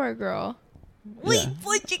flower girl. Wait, Yeah.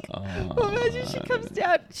 Bunchik. Aw. Imagine she comes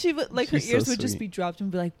down. She would like her She's so ears would just sweet. be dropped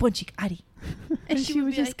and be like Bunchik Adi, and she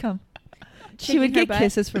would be just like, come. She shaking would her get butt.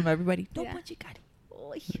 kisses from everybody. No Yeah. Bunchik Adi.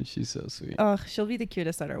 She's so sweet. Oh, she'll be the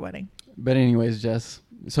cutest at our wedding. But anyways, Jess.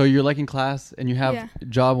 So you're like in class and you have Yeah.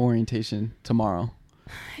 job orientation tomorrow.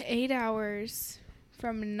 8 hours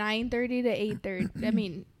from 9:30 to 8:30. I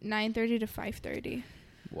mean 9:30 to 5:30.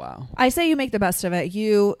 Wow. I say you make the best of it.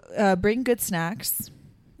 You bring good snacks,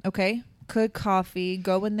 okay? Good coffee.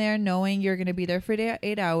 Go in there knowing you're going to be there for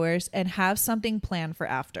 8 hours and have something planned for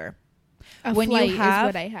after. A When you flight have- is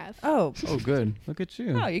what I have. Oh, Oh, good. Look at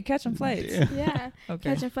you. oh, you're catching flights. Yeah. Yeah. Okay.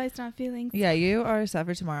 Catching flights, not feelings. Yeah, you are set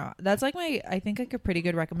for tomorrow. That's like I think like a pretty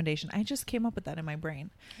good recommendation. I just came up with that in my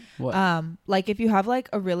brain. What? Like if you have like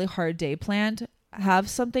a really hard day planned, have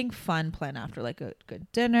something fun planned after, like a good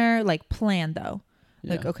dinner, like plan though.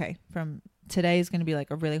 Yeah. Like, okay, from today is going to be like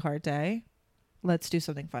a really hard day. Let's do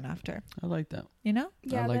something fun after, I like that. you know?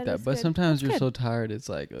 Yeah, I like that. is But good. sometimes That's you're good. so tired. It's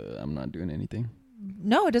like I'm not doing anything.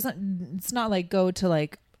 No, it doesn't. It's not like go to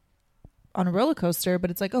like on a roller coaster, but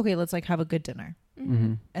it's like, okay, let's like have a good dinner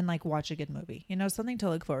Mm-hmm. and like watch a good movie, you know, something to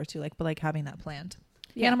look forward to, like, but like having that planned.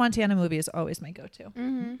 Yeah. Hannah Montana movie is always my go-to.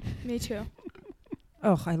 Mm-hmm. Me too.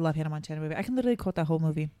 Oh, I love Hannah Montana movie. I can literally quote that whole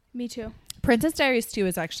movie. Me too. Princess Diaries 2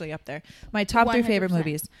 is actually up there. My top 3 favorite 100%.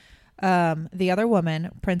 movies. The Other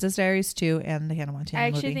Woman, Princess Diaries 2, and the Hannah Montana I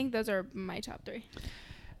actually movie. think those are my top 3.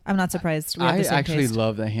 I'm not surprised. We have I the same actually taste.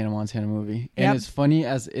 love that Hannah Montana movie. And Yep. it's funny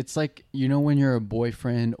as it's like, you know, when you're a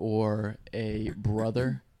boyfriend or a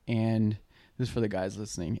brother, and this is for the guys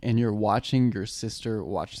listening, and you're watching your sister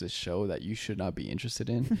watch this show that you should not be interested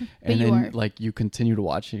in. And you then are. like you continue to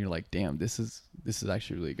watch it and you're like, damn, this is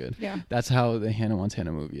actually really good. Yeah. That's how the Hannah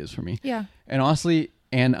Montana movie is for me. Yeah. And honestly,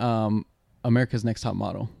 and America's Next Top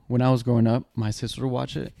Model. When I was growing up, my sister would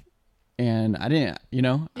watch it. And I didn't, you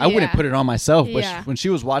know, I wouldn't Yeah. put it on myself, but Yeah. when she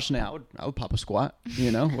was watching it, I would pop a squat,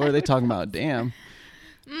 you know? What are they talking about? Damn.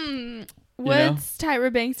 What's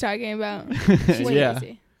Tyra Banks talking about? She's Yeah.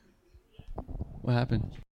 crazy. What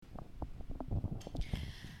happened?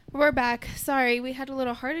 We're back. Sorry, we had a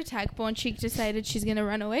little heart attack. Bone Cheek decided she's going to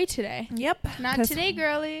run away today. Yep. Not today,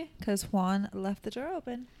 girly. Because Juan left the door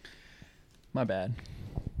open. My bad.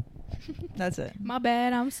 That's it. My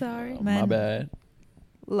bad. I'm sorry. Man. My bad.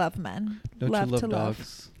 Love men. Don't Love you love to love.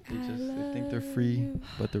 dogs? They think they're free,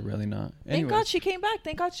 but they're really not. Thank Anyways, God she came back.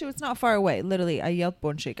 Thank God she was not far away. Literally, I yelled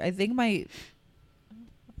Bone Shake. I think I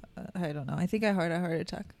don't know. I think I had a heart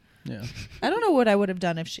attack. yeah. I don't know what I would have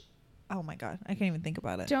done if she. Oh my God. I can't even think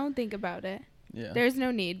about it. Don't think about it. Yeah. There's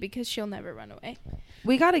no need because she'll never run away.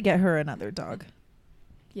 We got to get her another dog.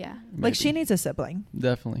 Yeah. Like she Maybe. needs a sibling.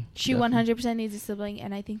 Definitely. She Definitely. 100% needs a sibling,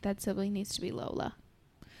 and I think that sibling needs to be Lola.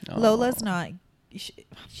 Oh. Lola's not.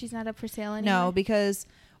 She's not up for sale anymore. No, because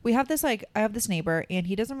we have this I have this neighbor and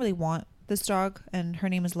he doesn't really want this dog, and her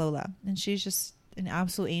name is Lola, and she's just an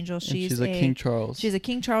absolute angel. And she's a King Charles. She's a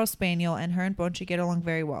King Charles Spaniel, and her and Bonchik get along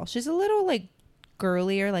very well. She's a little like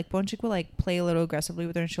girlier. Like Bonchik will like play a little aggressively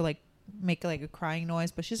with her, and she'll like make like a crying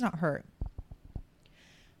noise, but she's not hurt.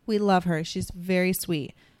 We love her. She's very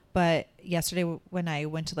sweet. But yesterday when I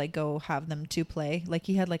went to like go have them to play, like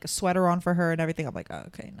he had like a sweater on for her and everything. I'm like, oh,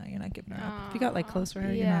 okay, no, you're not giving her up. If you got like clothes for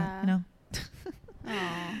her, Yeah. you know.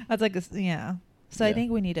 Aw. That's like yeah. So I Yeah.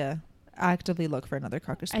 think we need to actively look for another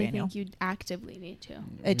Cocker I Spaniel. think you actively need to.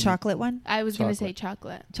 A chocolate one, I was going to say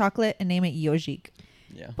chocolate. chocolate, and name it Yojik.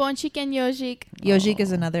 Yeah. Bonchik and Yojik. Yojik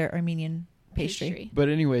is Aw. another Armenian pastry. But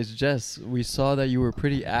anyways, Jess, we saw that you were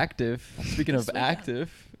pretty active. Speaking of Yes, we are.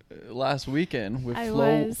 active, last weekend with I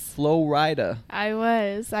Flo was. Rida. I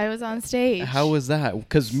was on stage. How was that?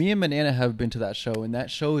 Because me and Manana have been to that show, and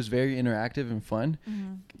that show is very interactive and fun.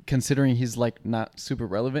 Mm-hmm. Considering he's like not super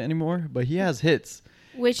relevant anymore, but he has hits.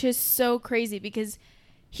 Which is so crazy because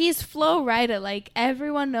he's Flo Rida. Like,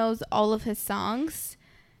 everyone knows all of his songs.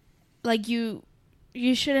 Like, you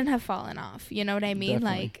shouldn't have fallen off. You know what I mean?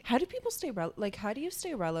 Definitely. Like, How do people stay how do you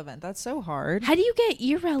stay relevant? That's so hard. how do you get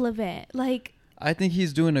irrelevant? Like, I think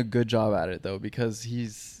he's doing a good job at it though, because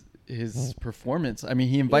his performance. I mean,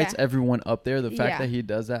 he invites Yeah. everyone up there. The fact Yeah. that he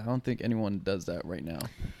does that, I don't think anyone does that right now.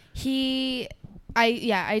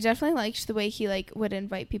 I definitely liked the way he like would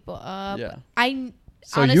invite people up. Yeah. Honestly,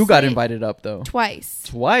 So you got invited up though. twice.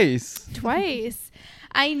 Twice.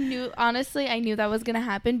 I knew that was gonna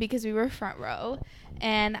happen because we were front row,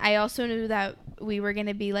 and I also knew that we were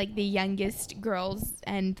gonna be like the youngest girls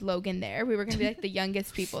and Logan there. We were gonna be like the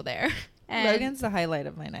youngest people there, And Logan's the highlight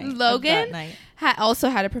of my night. Logan night. also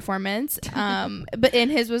had a performance, but in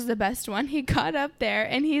his was the best one. He got up there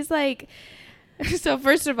and he's like, so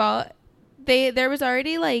first of all, there was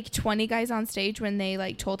already like 20 guys on stage when they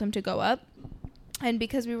like told him to go up. And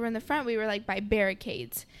because we were in the front, we were like by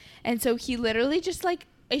barricades. And so he literally just like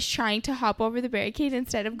is trying to hop over the barricade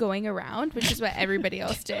instead of going around, which is what everybody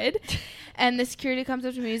else did. And the security comes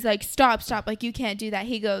up to me. He's like, stop. Like, you can't do that.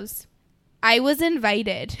 He goes, I was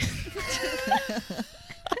invited.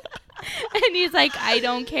 And he's like, I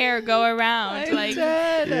don't care. Go around.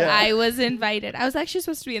 I was invited. I was actually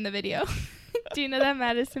supposed to be in the video. Do you know that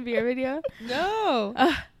Madison Beer video? No.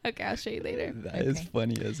 Okay, I'll show you later. That is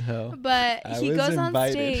funny as hell. But he goes on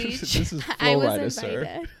stage. This is Flo I was Rida,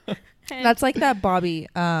 invited. sir. That's like that Bobby.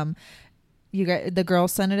 You got the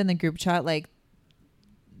girls sent it in the group chat, like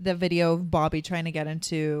the video of Bobby trying to get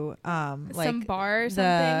into like some bar or something.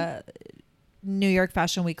 The New York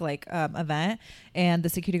Fashion Week like event, and the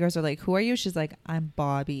security guards are like, "Who are you?" She's like, "I'm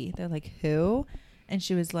Bobby." They're like, "Who?" And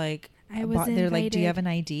she was like, I was They're like, "Do you invited. have an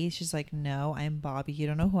ID?" She's like, "No, I'm Bobby. You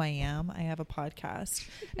don't know who I am. I have a podcast."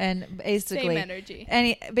 And basically, Same energy.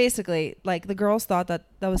 and basically, like the girls thought that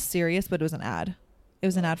was serious, but it was an ad. It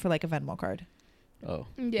was an ad for like a Venmo card. Oh.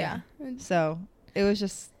 Yeah. So it was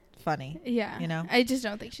just funny. Yeah. You know? I just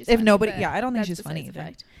don't think she's If funny, nobody, but yeah, I don't think that's she's funny besides the either.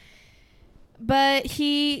 fact. But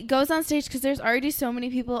he goes on stage because there's already so many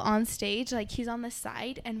people on stage. Like, he's on the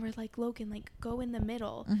side, and we're like, Logan, like, go in the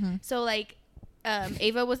middle. Mm-hmm. So, like,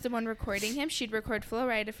 Ava was the one recording him. She'd record Flo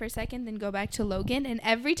Rida for a second, then go back to Logan. And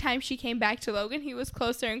every time she came back to Logan, he was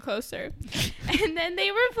closer and closer. And then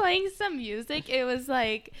they were playing some music. It was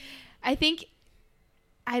like,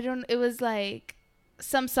 it was like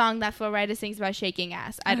some song that Flo Rida sings about shaking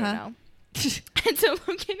ass. I don't know. And so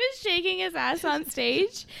Logan is shaking his ass on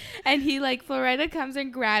stage, and Flo Rida comes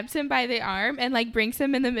and grabs him by the arm and like brings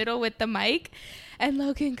him in the middle with the mic, and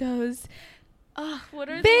Logan goes, "Oh, what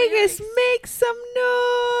are Vegas, the lyrics? make some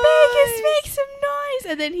noise! Vegas, make some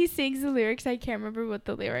noise!" And then he sings the lyrics. I can't remember what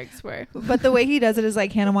the lyrics were. But the way he does it is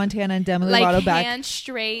like Hannah Montana and Demi Like Lovato back, hands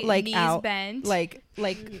straight, like knees out, bent. like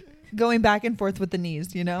going back and forth with the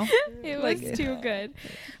knees, you know? It was too good.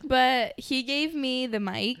 But he gave me the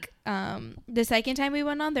mic. The second time we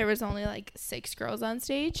went on, there was only like 6 girls on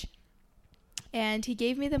stage. And he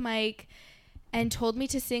gave me the mic and told me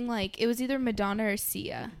to sing like, it was either Madonna or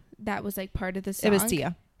Sia. That was like part of the song. It was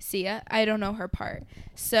Sia. Sia. I don't know her part.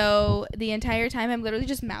 So the entire time I'm literally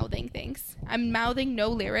just mouthing things. I'm mouthing no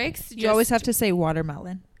lyrics. You always have to say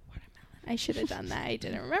watermelon. I should have done that. I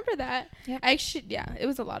didn't remember that. Yep. It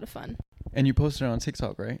was a lot of fun. And you posted it on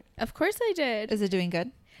TikTok, right? Of course I did. Is it doing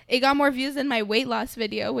good? It got more views than my weight loss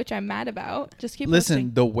video, which I'm mad about. Just keep Listen,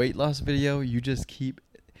 posting. the weight loss video, you just keep...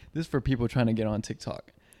 This is for people trying to get on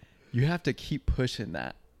TikTok. You have to keep pushing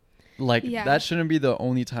that. Like, that shouldn't be the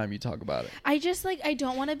only time you talk about it. I just, like, I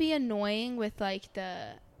don't want to be annoying with, like,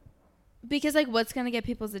 because, like, what's going to get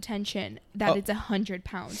people's attention? That it's 100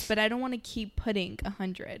 pounds. But I don't want to keep putting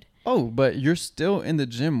 100. Oh, but you're still in the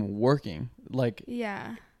gym working. Like,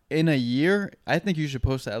 yeah. In a year, I think you should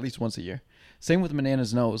post that at least once a year. Same with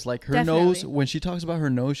Manana's nose. Like, her nose, when she talks about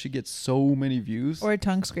her nose, she gets so many views. Or a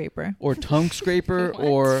tongue scraper. Or tongue scraper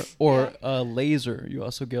or a laser. You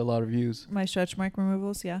also get a lot of views. My stretch mark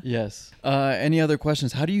removals, yeah. Yes. Any other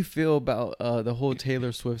questions? How do you feel about the whole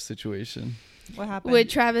Taylor Swift situation? What happened? With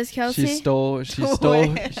Travis Kelce?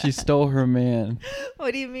 She stole her man.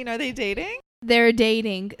 What do you mean? Are they dating? They're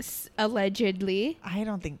dating, allegedly. I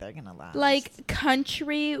don't think they're gonna last. Like,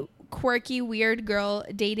 country, quirky, weird girl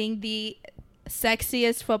dating the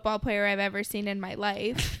sexiest football player I've ever seen in my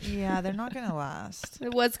life. Yeah, they're not gonna last.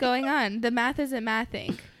 What's going on? The math isn't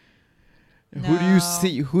mathing. No.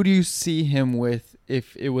 Who do you see him with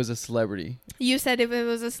if it was a celebrity? You said if it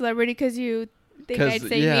was a celebrity because you think I'd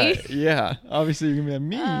say me. Yeah, obviously you're gonna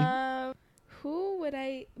be me. Who would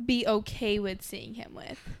I be okay with seeing him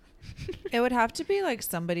with? It would have to be like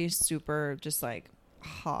somebody super just like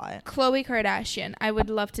hot. Khloe Kardashian. I would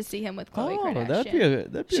love to see him with Khloe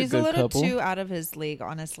Kardashian. That'd be She's a a good little couple. too out of his league,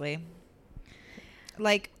 honestly.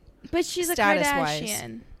 Like, but she's a status-wise.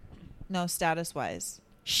 Kardashian. No, status wise.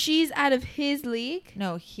 She's out of his league.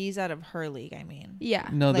 No, he's out of her league. I mean, Yeah.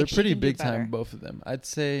 No, Like, they're she pretty can do big better. time, both of them. I'd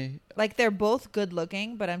say. like they're both good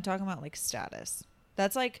looking, but I'm talking about like status.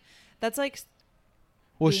 That's like.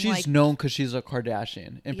 Well, being she's like- known because she's a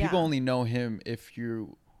Kardashian, and people Yeah. only know him if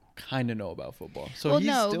you kind of know about football. So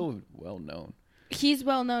he's still well known. He's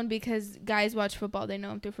well known because guys watch football. They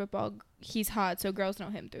know him through football. He's hot, so girls know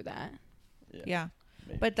him through that. Yeah,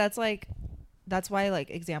 Maybe. but that's why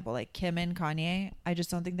like example like Kim and Kanye. I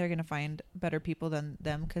just don't think they're gonna find better people than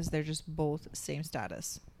them because they're just both same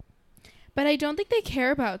status. But I don't think they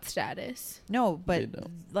care about status. No, They but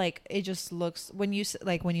don't. like it just looks when you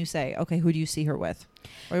say, okay, who do you see her with,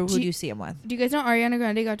 or who do you see him with? Do you guys know Ariana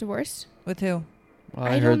Grande got divorced? With who? Well,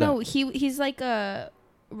 I heard don't that. know. He's like a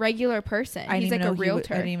regular person. He's like a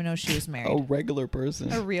realtor. I didn't even know she was married. A regular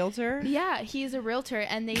person. A realtor? Yeah, he's a realtor,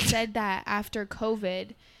 and they said that after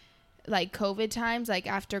COVID, like COVID times, like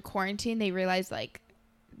after quarantine, they realized like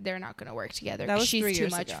they're not going to work together. That was 3 She's too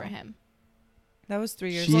years much ago. for him. That was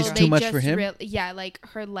 3 years She's ago. too they much just for him? Yeah, like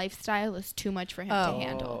her lifestyle is too much for him Oh. to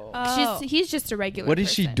handle. Oh. He's just a regular. What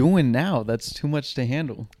is she person. doing now? That's too much to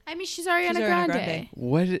handle. I mean, she's Ariana, Ariana Grande. Grande.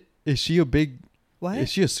 What is she a big? What? Is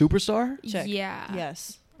she a superstar? Check. Yeah.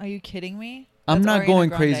 Yes. Are you kidding me? I'm That's not Ariana going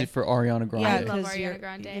Grande. crazy for Ariana Grande. I love 'cause Ariana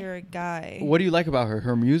Grande. You're a guy. What do you like about her?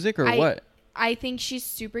 Her music or what? I think she's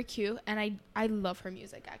super cute, and I love her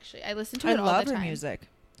music. Actually, I listen to I it all love the her time. music.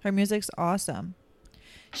 Her music's awesome.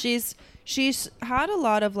 She's had a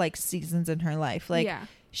lot of like seasons in her life. Like yeah.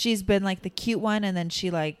 she's been like the cute one, and then she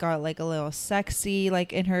like got like a little sexy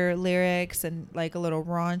like in her lyrics and like a little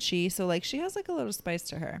raunchy. So like she has like a little spice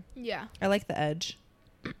to her. Yeah. I like the edge.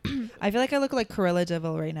 I feel like I look like Corilla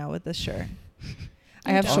Devil right now with this shirt.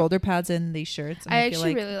 I have Oh. shoulder pads in these shirts. And I feel actually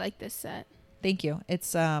like, really like this set. thank you.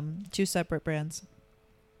 It's 2 separate brands.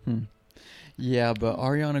 Yeah, but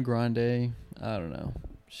Ariana Grande, I don't know.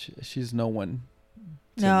 She's no one.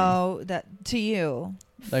 to No, that to you.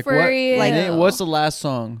 me. Like For what? real. Like what's the last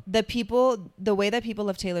song? The way that people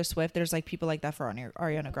love Taylor Swift, there's like people like that for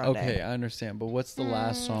Ariana Grande. Okay, I understand, but what's the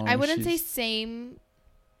last song? I wouldn't say she's- same.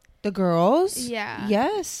 The girls? Yeah.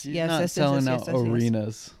 Yes. She's yes, not yes, selling yes, out yes, yes, yes.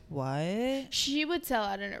 arenas. What? She would sell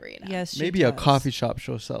out an arena. Yes, she Maybe a does. coffee shop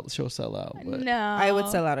she'll sell out. But No. I would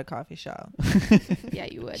sell out a coffee shop. Yeah,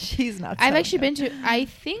 you would. She's not. I've selling actually out. been to. I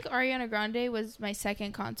think Ariana Grande was my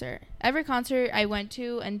second concert. Every concert I went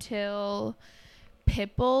to until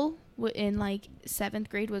Pitbull in like 7th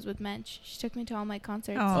grade was with Mensch. She took me to all my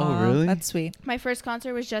concerts. Aw, Oh, really? That's sweet. My first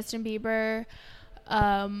concert was Justin Bieber.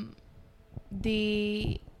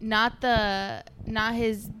 Not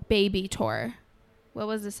his baby tour. What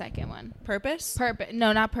was the second one? Purpose? Purpose.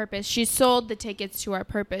 No, not Purpose. She sold the tickets to our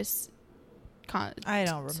Purpose. I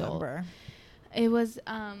don't sold. remember. It was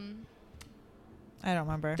I don't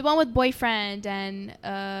remember. the one with Boyfriend and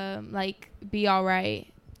like Be Alright.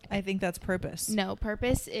 I think that's Purpose. No,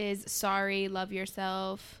 Purpose is Sorry, Love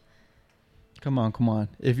Yourself. come on.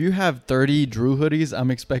 If you have 30 Drew hoodies,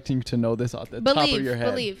 I'm expecting you to know this off the top of your head.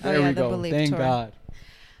 Believe. There Oh, yeah, we the go. Believe Thank tour. God.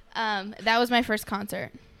 That was my first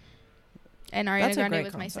concert. And Ariana That's a Grande great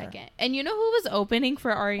was my concert. second. And you know who was opening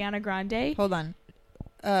for Ariana Grande? Hold on.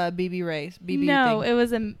 BB Ray. BB. No, thing. it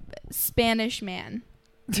was a Spanish man.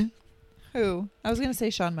 Who? I was gonna say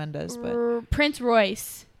Shawn Mendes, but Prince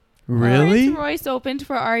Royce. Really? Prince Royce opened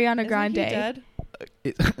for Ariana Grande. Isn't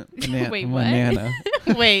he dead? Wait, what? Manana.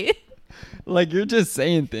 Wait. Like you're just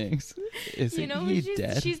saying things. Is You know, he she's,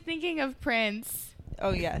 dead? she's thinking of Prince.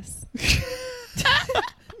 Oh yes.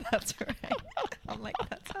 That's right. I'm like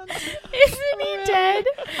that sounds. Isn't he dead?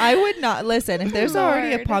 I would not listen if there's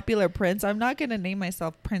already a Lord. popular Prince. I'm not gonna name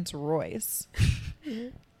myself Prince Royce.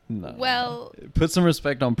 No. Well, Put some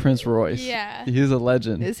respect on Prince Royce. yeah. He's a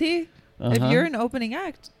legend. Is he? Uh-huh. If you're an opening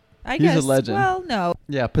act, I He's a guess. legend. Well, no,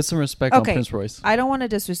 Yeah, put some respect on Okay. Prince Royce. I don't want to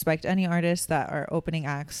disrespect any artists that are opening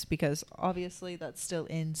acts because obviously that's still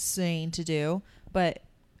insane to do. But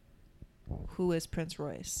who is Prince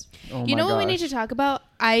Royce? Oh You my know what we need gosh. to talk about?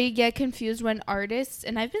 I get confused when artists,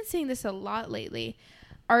 and I've been seeing this a lot lately,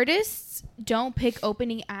 artists don't pick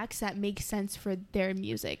opening acts that make sense for their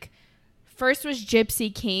music. First was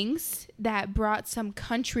Gypsy Kings that brought some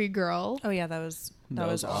country girl. Oh yeah, that was That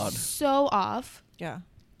was odd. So off. Yeah.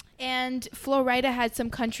 And Flo Rida had some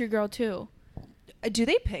country girl too. Do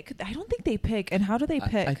they pick? I don't think they pick. And how do they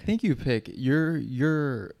pick? I think you pick.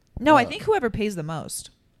 You're. No, I think whoever pays the most.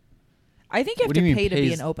 I think you have What to do you mean pay to be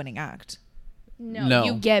pays- an opening act. No,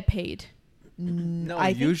 you get paid. No,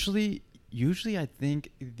 I think- usually I think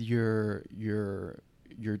your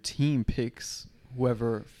team picks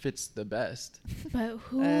whoever fits the best. But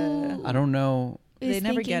who I don't know is They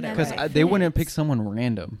never thinking get it that because right. they wouldn't fits? pick someone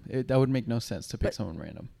random. That would make no sense to pick But- someone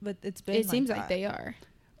random. But it's been. It seems like that. they are.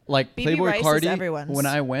 Like BB Playboy Rice is Cardi, everyone's when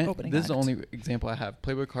I went, opening this is the act. only example I have.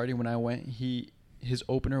 Playboy Cardi, when I went, his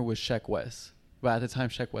opener was Sheck West, but at the time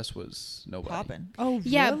Sheck West was nobody. Poppin'. Oh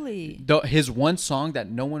Yeah. really? His one song that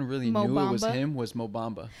no one really Mo knew it was Bamba? him was Mo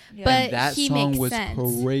Bamba. Yeah. But And that he song makes was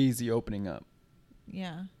sense. crazy opening up.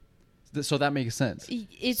 Yeah. So that makes sense.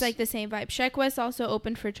 It's like the same vibe. Sheck West also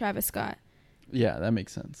opened for Travis Scott. Yeah, that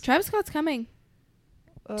makes sense. Travis Scott's coming.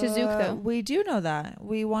 To Zouk, though. We do know that.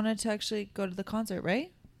 We wanted to actually go to the concert,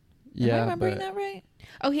 right? Yeah, Am I remembering but that right?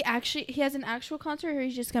 Oh, he has an actual concert, or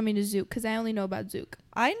he's just coming to Zook? Because I only know about Zook.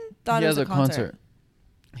 I thought he it was has a concert.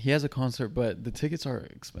 He has a concert, but the tickets are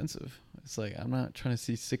expensive. It's like I'm not trying to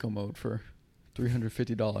see Sicko Mode for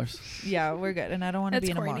 $350. Yeah, we're good. And I don't want to That's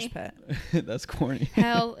be in a corny. mosh pit. That's corny.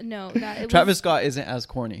 Hell no. Travis Scott isn't as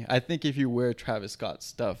corny. I think if you wear Travis Scott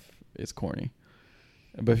stuff, it's corny.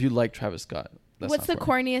 But if you like Travis Scott, that's What's the not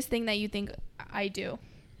for corniest thing that you think I do?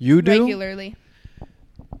 you do? Regularly.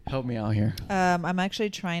 Help me out here. I'm actually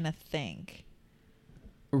trying to think.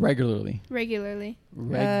 Regularly. Regularly.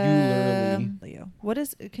 Leo, what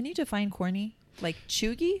is? Can you define corny? Like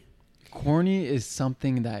chuggy? Corny is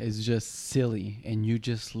something that is just silly and you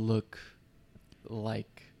just look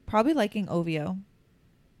like Probably liking OVO.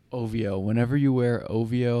 OVO. Whenever you wear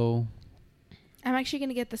OVO, I'm actually going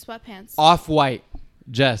to get the sweatpants. Off-White.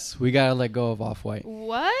 Jess, we got to let go of Off-White.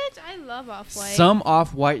 What? I love Off-White. Some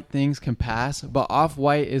Off-White things can pass, but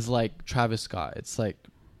Off-White is like Travis Scott. It's like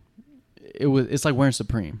it's like wearing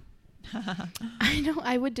Supreme. I know.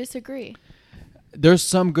 I would disagree. There's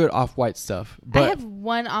some good Off-White stuff, but I have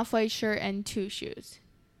one Off-White shirt and 2 shoes.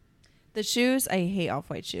 The shoes, I hate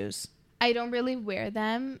off-white shoes. I don't really wear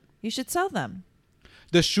them. You should sell them.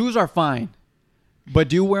 the shoes are fine. But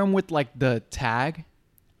do you wear them with like the tag?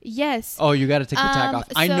 Yes. Oh, you got to take the tag off.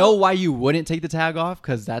 I so- know why you wouldn't take the tag off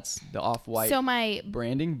because that's the Off-White So my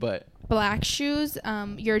branding, but black shoes,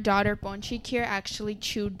 your daughter Bonchik here actually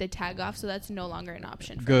chewed the tag off, so that's no longer an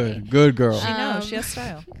option for me. good girl. She knows. She has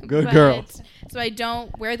style. Good But- girl. So I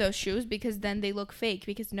don't wear those shoes because then they look fake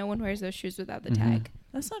because no one wears those shoes without the Mhm. tag.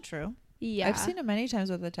 That's not true. Yeah. I've seen them many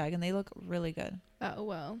times with the tag, and they look really good. Oh,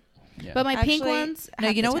 well. Yeah. But my pink Actually, ones No,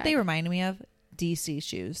 have you the know what they tag. remind me of? DC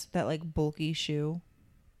shoes. That like bulky shoe.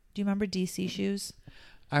 Do you remember DC shoes?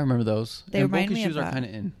 I remember those. They and remind bulky me of shoes are that. kind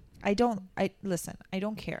of in. I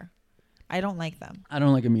don't care. I don't like them. I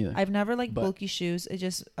don't like them either. I've never liked But- bulky shoes. It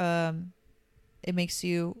just it makes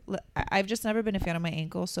you. I've just never been a fan of my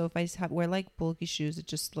ankle. So if I wear like bulky shoes, it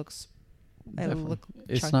just looks. I Definitely. look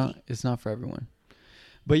It's chunky. not for everyone.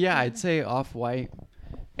 But yeah, I'd say Off-White.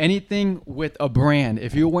 Anything with a brand.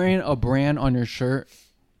 If you're wearing a brand on your shirt,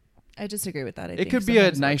 I disagree with that. I it think could be a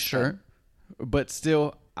sometimes it nice looks shirt, but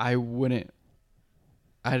still, I wouldn't.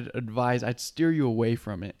 I'd steer you away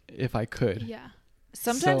from it if I could. Yeah. good.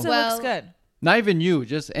 Sometimes So- it Well- looks good. Not even you,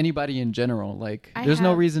 just anybody in general. Like, I there's no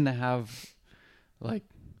have- reason to have, like,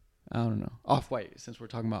 I don't know, Off-White. Since we're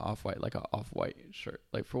talking about Off-White, like a Off-White shirt,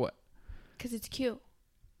 like for what? Because it's cute.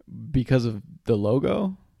 Because of the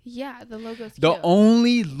logo. Yeah, the logo's The cute.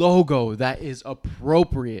 only logo that is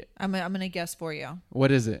appropriate. I'm gonna guess for you.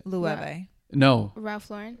 What is it? Loewe. No, Ralph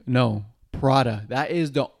Lauren. no. Prada. That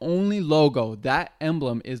is the only logo. That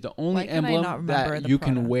emblem is the only Why can I not emblem remember that the you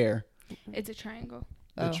Prada? can wear. It's a triangle.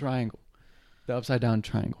 The Oh. triangle. The upside down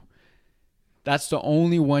triangle. That's the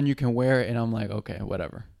only one you can wear, and I'm like, okay,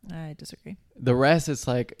 whatever. I disagree. The rest, it's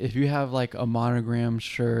like if you have like a monogram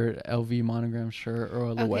shirt, LV monogram shirt, or a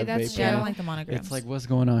Okay, Loewe that's Yeah, I true. don't like the monograms. it's like, what's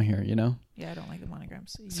going on here, you know? Yeah, I don't like the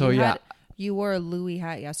monograms. So, you yeah. You wore a Louis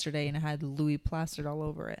hat yesterday and it had Louis plastered all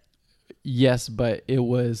over it. Yes, but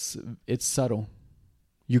it's subtle.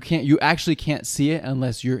 You actually can't see it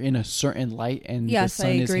unless you're in a certain light and Yes, the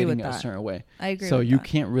sun I is agree hitting with a that. certain way. I agree So with you that.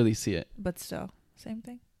 can't really see it. But still, same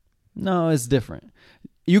thing. No, it's different.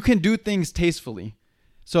 You can do things tastefully.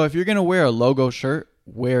 So if you're going to wear a logo shirt,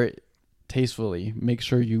 wear it tastefully. Make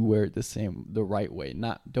sure you wear it the right way.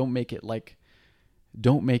 Don't make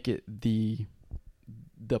it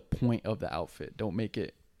the point of the outfit. Don't make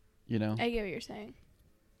it, you know. I get what you're saying.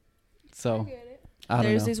 So I get it. I don't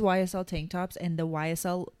There's know. these YSL tank tops, and the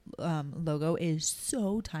YSL logo is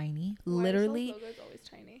so tiny, literally, YSL logo's always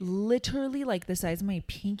tiny. literally like the size of my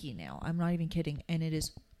pinky nail. I'm not even kidding, and it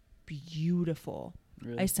is beautiful.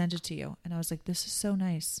 Really? I sent it to you, and I was like, "This is so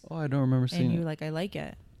nice," Oh, I don't remember and seeing you it. were like, "I like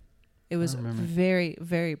it." It was remember. very,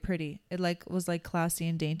 very pretty. It was classy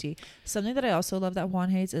and dainty. Something that I also love that Juan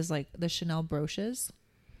hates is like the Chanel brooches.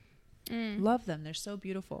 Mm. Love them. They're so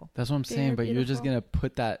beautiful. That's what I'm They're saying. But you're just beautiful. gonna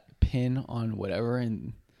put that pin on whatever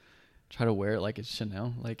and try to wear it like it's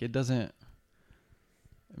Chanel. Like it doesn't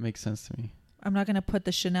make sense to me. I'm not gonna put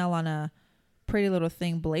the Chanel on a Pretty Little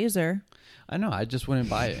Thing blazer. I know. I just wouldn't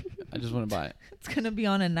buy it. I just wouldn't buy it. It's gonna be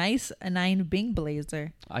on a 9 Bing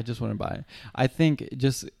blazer. I just wouldn't buy it. I think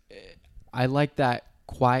I like that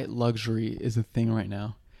quiet luxury is a thing right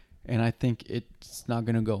now, and I think it's not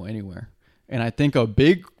gonna go anywhere. And I think a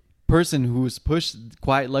big person who's pushed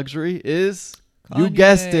quiet luxury is you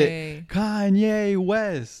guessed it, Kanye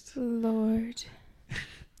West. Lord.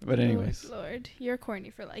 But anyways, Lord. You're corny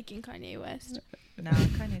for liking Kanye West. No,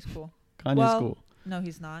 Kanye's cool. Kanye's Well, cool. No,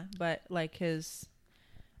 he's not. But like his,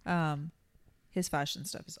 His fashion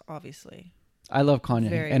stuff is obviously. I love Kanye,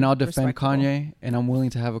 Very and I'll defend respectable. Kanye, and I'm willing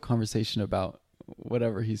to have a conversation about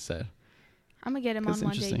whatever he said. I'm gonna get him That's on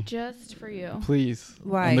one day interesting. just for you. Please,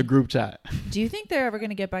 Why? on the group chat. Do you think they're ever going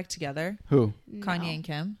to get back together? Who? No. Kanye and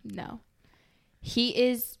Kim? No. He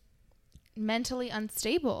is mentally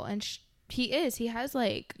unstable, and he is. He has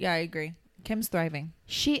like. Yeah, I agree. Kim's thriving.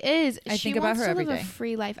 She is. I she think about wants her to every live day. a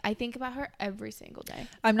free life. I think about her every single day.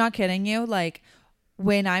 I'm not kidding you. Like,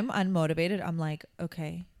 when I'm unmotivated, I'm like,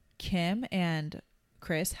 okay, Kim and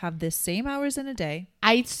Chris have the same hours in a day.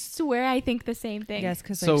 I swear I think the same thing. Yes,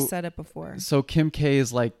 because So- I've said it before. So Kim K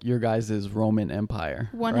is like your guys' Roman Empire.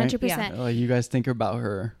 100%. Right? Like you guys think about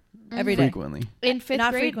her Every day. frequently. In fifth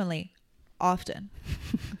Not grade. frequently. Often.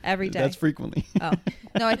 Every day. That's frequently. Oh.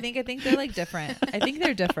 No, I think they're like different. I think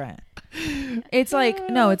they're different. It's like,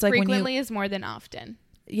 no, it's like frequently when is more than often.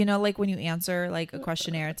 you know, like when you answer like a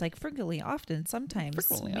questionnaire, it's like frequently, often, sometimes,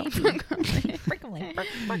 Frequently, maybe. Frequently.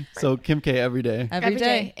 So Kim K every day. Every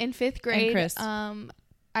day. In fifth grade, Chris.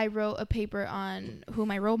 I wrote a paper on who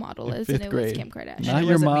my role model In is, fifth and it grade. was Kim Kardashian. Not it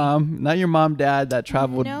your wasn't me. mom. Not your mom, dad that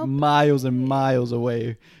traveled Nope. miles and miles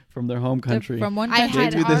away from their home country. From one I country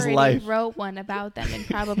had They do this already life. wrote one about them in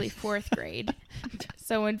probably fourth grade.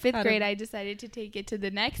 So in fifth How did- grade, I decided to take it to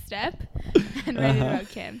the next step and write it about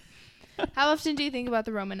Kim. How often do you think about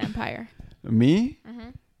the Roman Empire? Me? Mm-hmm.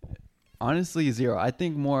 Honestly, zero. I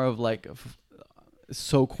think more of like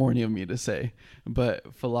so corny of me to say,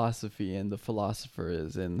 but philosophy and the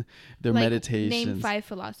philosophers and their Like, meditations. Name 5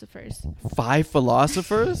 philosophers. 5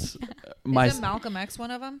 philosophers? Isn't Malcolm X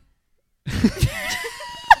one of them?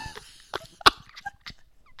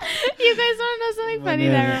 You guys want to know something funny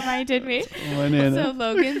that reminded me? Banana. So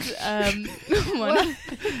Logan's one,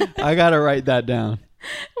 I gotta write that down.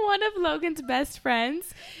 one of Logan's best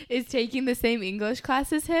friends is taking the same English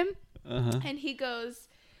class as him, and he goes,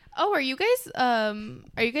 "Oh, are you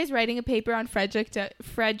guys writing a paper on Frederick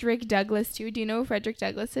Douglass too? Do you know who Frederick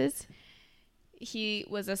Douglass is? He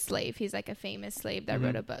was a slave. He's like a famous slave that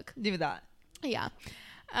wrote a book. Do that. Yeah."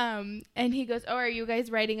 And he goes, "Oh, are you guys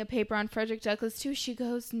writing a paper on Frederick Douglass too?" She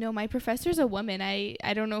goes, "No, my professor's a woman. I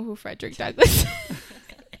don't know who Frederick Douglass is."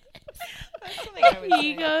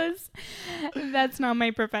 He goes, "That's not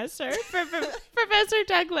my professor. Professor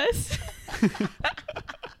Douglass."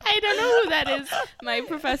 I don't know who that is. My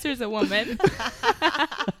professor's a woman.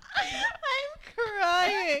 I'm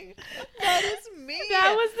crying. That is me.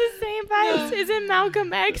 That was the same vibes. Is it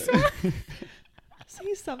Malcolm X?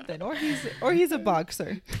 Say something, or he's a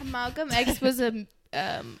boxer. Malcolm X was a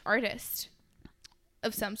artist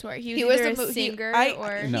of some sort. He was either a singer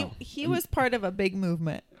or No. He was part of a big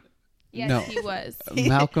movement. yes, No. he was.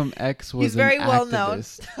 Malcolm X was He's very an well known.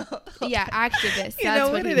 activist. Yeah, activist. You That's know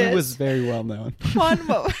what what he it He is? was very well known. Juan,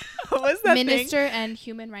 what was that Minister and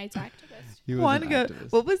human rights activist. He thing? was Juan, an go,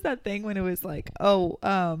 activist. what was that thing when it was like,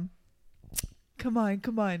 come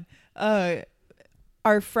on.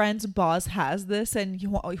 Our friend's boss has this, and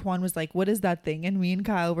Juan was like, "What is that thing?" And me and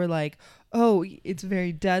Kyle were like, "Oh, it's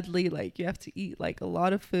very deadly. Like you have to eat like a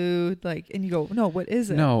lot of food. Like." And you go, "No, what is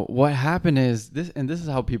it?" No, what happened is this is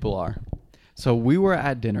how people are. So we were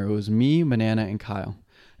at dinner. It was me, Manana, and Kyle.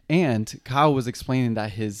 And Kyle was explaining that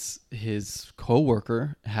his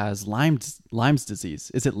coworker has Lyme's disease.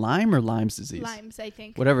 Is it Lyme or Lyme's disease? Limes, I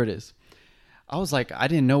think. Whatever it is. I was like, I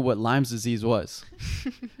didn't know what Lyme's disease was.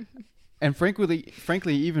 And frankly,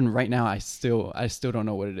 even right now, I still don't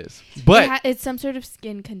know what it is. But It's some sort of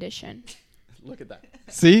skin condition. look at that.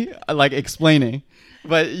 See, I like explaining,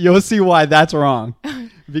 but you'll see why that's wrong.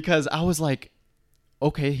 Because I was like,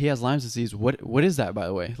 okay, he has Lyme's disease. What is that, by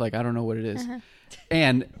the way? Like, I don't know what it is.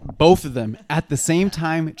 And both of them at the same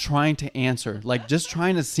time trying to answer, like just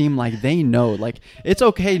trying to seem like they know. Like, it's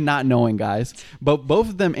okay not knowing, guys. But both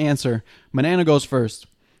of them answer. Manana goes first.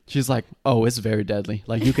 She's like, "Oh, it's very deadly.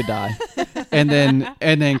 Like you could die." and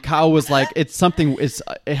then Kyle was like, "It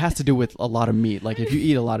has to do with a lot of meat. Like if you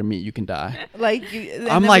eat a lot of meat, you can die." Like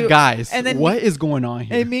I'm like, guys, what is going on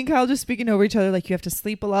here? And me and Kyle just speaking over each other, like you have to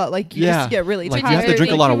sleep a lot, like you just get really Like, tired. you have to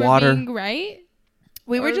drink a lot of You were water. being right?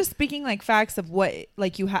 We were Or- just speaking like facts of what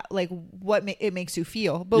like you have like what it makes you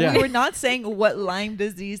feel, but Yeah. we were not saying what Lyme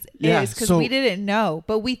disease Yeah, is because so- we didn't know.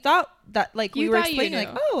 But we thought that like we You were thought you explaining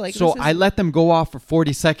like knew. like So this is- I let them go off for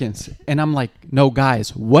 40 seconds, and I'm like, "No,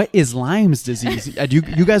 guys, what is Lyme's disease? You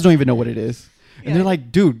guys don't even know what it is." And Yeah. they're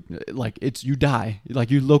like, "Dude, like it's you die.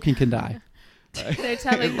 Like you low-key can die." They're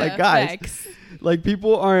telling Like, the guys, facts. Like,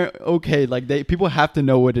 people aren't okay. Like, people have to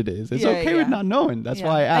know what it is. It's Yeah, okay yeah. with not knowing. That's Yeah,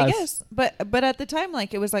 why I asked. I guess, but at the time,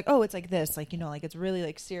 like, it was like, oh, it's like this, like, you know, like, it's really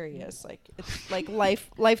like serious, like, it's like life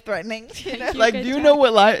threatening. You know? Like, do you know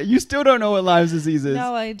what you still don't know what Lyme's disease is?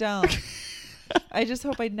 No, I don't. I just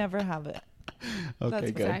hope I'd never have it. Okay, good.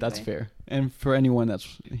 Exactly. That's fair. And for anyone that's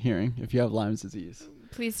hearing, if you have Lyme's disease,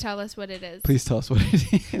 Please tell us what it is. please tell us what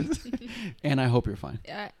it is. And I hope you're fine.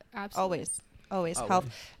 Absolutely. Always health.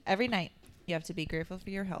 Every night, you have to be grateful for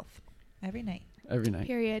your health. Every night. Every night.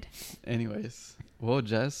 Period. Anyways, well,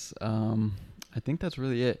 Jess, I think that's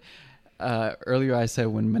really it. Earlier I said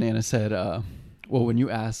when Manana said, well, when you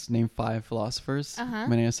asked name 5 philosophers,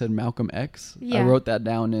 Manana said Malcolm X. Yeah. I wrote that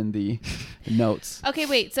down in the notes. Okay,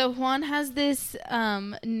 wait. So Juan has this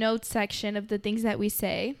note section of the things that we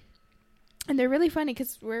say. And they're really funny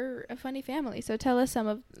because we're a funny family. So tell us some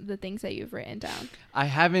of the things that you've written down. I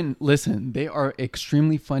haven't listened. They are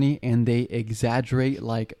extremely funny and they exaggerate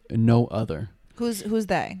like no other. Who's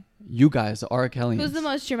they? You guys, R. Kelly. Who's the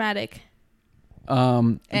most dramatic?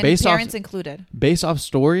 And based parents off, included. Based off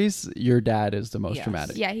stories, your dad is the most Yes.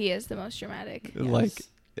 dramatic. Yeah, he is the most dramatic. Yes. Like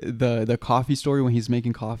the coffee story when he's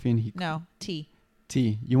making coffee and No, tea.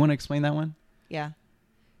 tea. You want to explain that one? Yeah.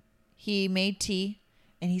 He made tea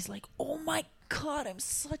and he's like, oh my God, I'm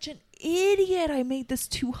such an idiot. I made this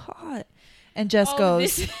too hot. And Jess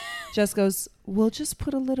goes, we'll just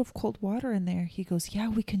put a lid of cold water in there. He goes, yeah,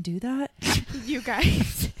 we can do that. You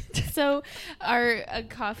guys. So our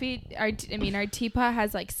teapot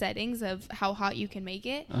has like settings of how hot you can make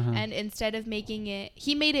it. And instead of making it,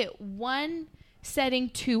 he made it one setting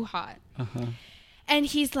too hot. And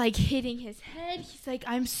he's like hitting his head. He's like,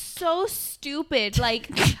 I'm so stupid. Like,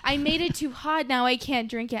 I made it too hot. Now I can't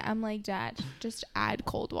drink it. I'm like, Dad, just add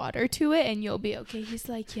cold water to it and you'll be okay. He's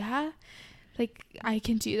like, yeah. Like, I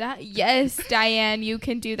can do that. Yes, Diane, you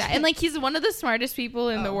can do that. And like, he's one of the smartest people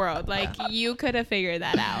in the world. Like, you could have figured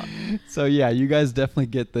that out. So yeah, you guys definitely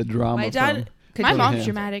get the drama. My dad, my mom's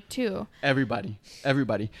dramatic too. Everybody.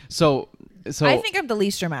 So I think I'm the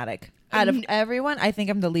least dramatic. Out of everyone, I think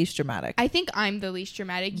I'm the least dramatic. I think I'm the least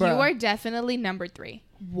dramatic. Bruh. You are definitely number 3.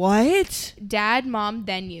 What? Dad, Mom,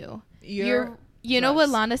 then you. You're you know what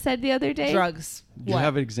Lana said the other day? Drugs. Do you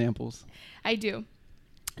have examples? I do.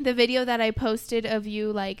 The video that I posted of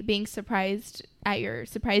you like being surprised at your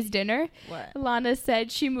surprise dinner. What? Lana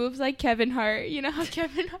said she moves like Kevin Hart. You know how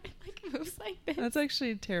Kevin Hart like moves like this? That's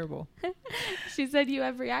actually terrible. She said you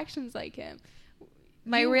have reactions like him.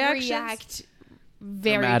 My you reactions react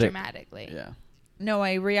very dramatically. Yeah. No,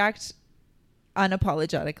 I react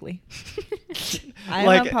unapologetically. I'm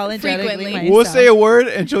Like, apologetically frequently. myself. We'll say a word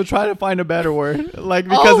and she'll try to find a better word. Like,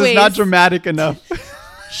 because it's not Always. dramatic enough.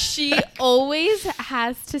 She always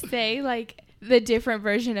has to say like the different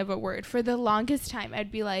version of a word. For the longest time,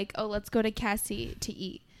 I'd be like, oh, let's go to Cassie to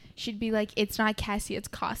eat. She'd be like, it's not Cassie, it's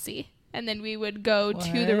Cassie. And then we would go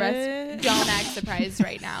to the rest. Don't act surprised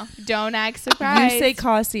right now. Don't act surprised. You say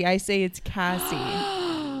Cassie, I say it's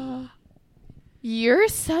Cassie. You're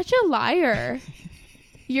such a liar.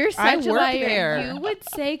 You're such a work liar. there. You would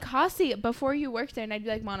say Cassie before you worked there, and I'd be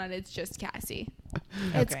like, Mona, it's just Cassie.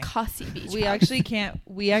 It's Okay. Cassie Beach. We House. actually can't.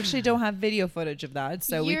 We actually don't have video footage of that,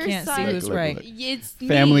 so You're we can't see such- who's Look, right. look. It's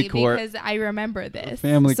Family me court. because I remember this.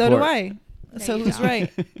 Family So court. do I. There So you who's go.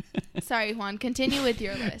 right? Sorry, Juan. Continue with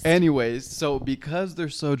your list. Anyways, so because they're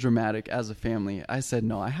so dramatic as a family, I said,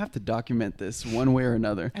 no, I have to document this one way or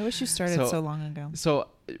another. I wish you started So- so long ago. So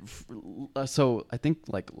I think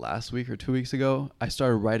like last week or 2 weeks ago, I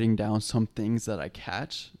started writing down some things that I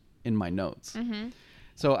catch in my notes. Mm-hmm.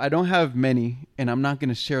 So I don't have many, and I'm not going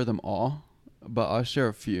to share them all, but I'll share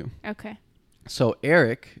a few. Okay. So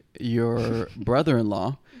Eric, your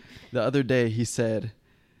brother-in-law, the other day he said,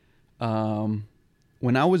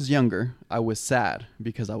 when I was younger, I was sad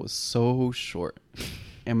because I was so short.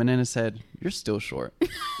 And Manana said, you're still short.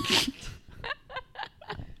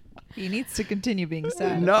 He needs to continue being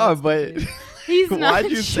sad. No, but He's not why'd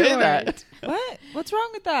you say short. that? What? What's wrong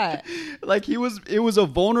with that? Like it was a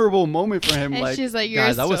vulnerable moment for him. And like, she's like, "You're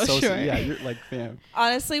guys, I was still so short." yeah, you're like, fam.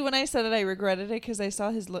 Honestly, when I said it, I regretted it because I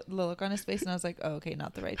saw his look on his face, and I was like, "Oh, okay,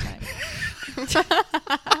 not the right time."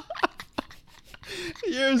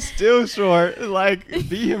 You're still short. Like,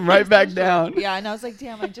 beat him right back down. Yeah, and I was like,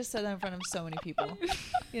 "Damn, I just said that in front of so many people."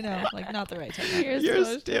 You know, like not the right time. You're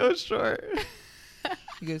You're still short.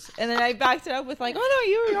 He goes, and then I backed it up with like, "Oh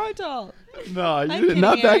no, you were tall." No, I'm you did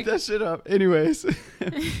not kidding, back Eric. that shit up.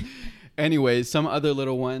 Anyways, some other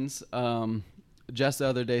little ones. Jess the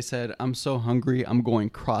other day said, I'm so hungry, I'm going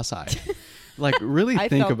cross-eyed. Like, really I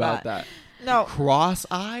think felt about that. No.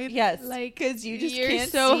 Cross-eyed? Yes. Like, because you just you're can't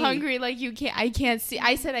so see. hungry. Like, you can't. I can't see.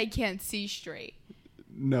 I said I can't see straight.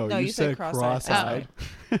 No, No, you you said said cross-eyed. cross-eyed.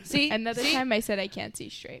 See? Another See? time I said I can't see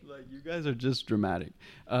straight. Like, you guys are just dramatic.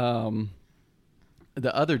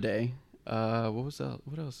 The other day, what was that?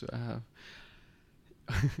 What else do I have?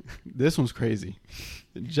 This one's crazy.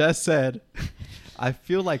 Jess said, I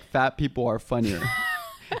feel like fat people are funnier.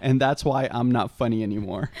 And that's why I'm not funny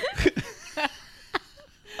anymore.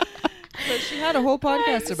 But she had a whole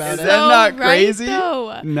podcast about Is it. that not right, crazy?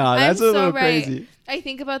 though. No, that's I'm a little so right. crazy. I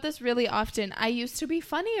think about this really often. I used to be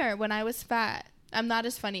funnier when I was fat. I'm not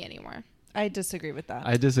as funny anymore. I disagree with that.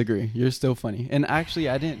 I disagree. You're still funny. And actually,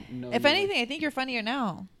 I didn't know. If you were- anything, I think you're funnier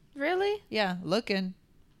now. Really? Yeah, looking.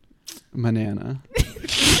 Manana.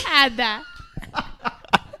 Add that.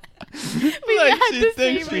 We Like, had she the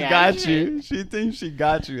thinks same she got reaction. you. She thinks she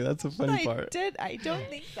got you. That's the funny part. I don't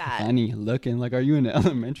think that. Funny looking. Like, are you in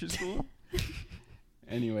elementary school?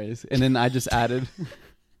 Anyways, and then I just added.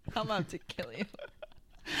 I'm about to kill you.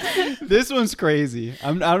 This one's crazy.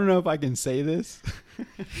 I don't know if I can say this.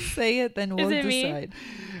 Say it, then we'll it me? decide.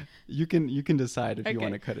 You can decide if you Okay.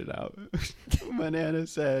 want to cut it out. Manana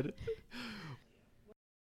said,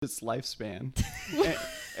 "Its lifespan,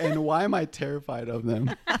 and why am I terrified of them?"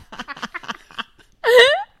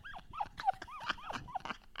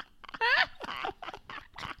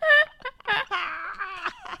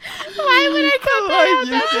 Why would I cut that out?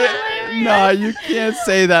 That's hilarious. No, you can't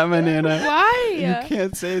say that, Manana. Why? You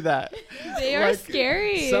can't say that. They are Like,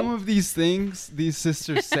 scary. Some of these things these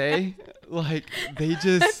sisters say, like they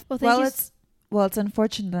just. well, thank you. It's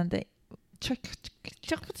unfortunate that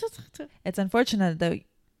it's unfortunate that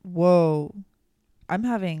whoa, I'm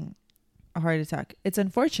having a heart attack. It's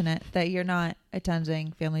unfortunate that you're not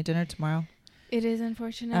attending family dinner tomorrow. It is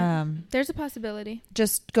unfortunate. There's a possibility.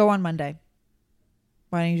 Just go on Monday.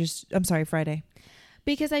 Why don't you I'm sorry, Friday.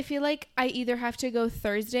 Because I feel like I either have to go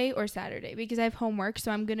Thursday or Saturday because I have homework,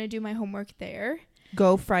 so I'm going to do my homework there.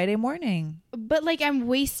 Go Friday morning. But like I'm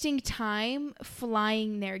wasting time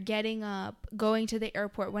flying there, getting up, going to the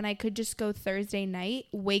airport when I could just go Thursday night,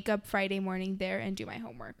 wake up Friday morning there and do my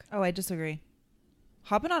homework. Oh, I disagree.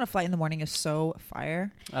 Hopping on a flight in the morning is so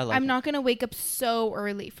fire. I'm not going to wake up so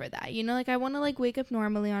early for that. You know, like I want to like wake up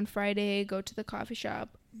normally on Friday, go to the coffee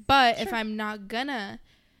shop. But if I'm not going to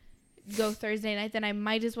go Thursday night, then I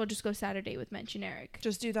might as well just go Saturday with Mensch and Eric.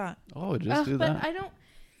 Just do that. Oh, just do that. But I don't,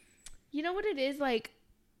 you know what it is? Like,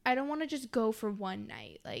 I don't want to just go for one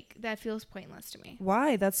night. Like, that feels pointless to me.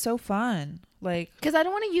 Why? That's so fun. Like, because I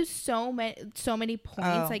don't want to use so many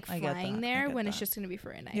points, like I get flying that. there I get when it's that. just going to be for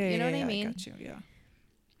a night. Yeah, you know what I yeah, mean? I got you. Yeah.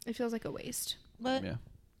 It feels like a waste. But Yeah.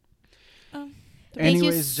 Thank you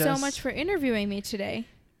Anyways, so Jess, much for interviewing me today.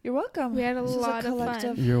 you're welcome. We had a This was lot of fun.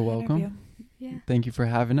 collective You're welcome. interview. Yeah. Thank you for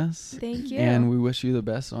having us. Thank you. And we wish you the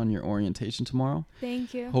best on your orientation tomorrow.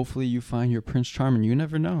 Thank you. Hopefully you find your Prince Charming. You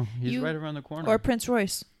never know. He's You- right around the corner. Or Prince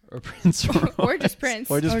Royce. Or Prince Royce. Or just Prince.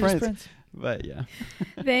 Or just Or Prince. just Prince. But yeah.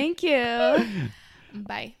 Thank you.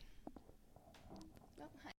 Bye.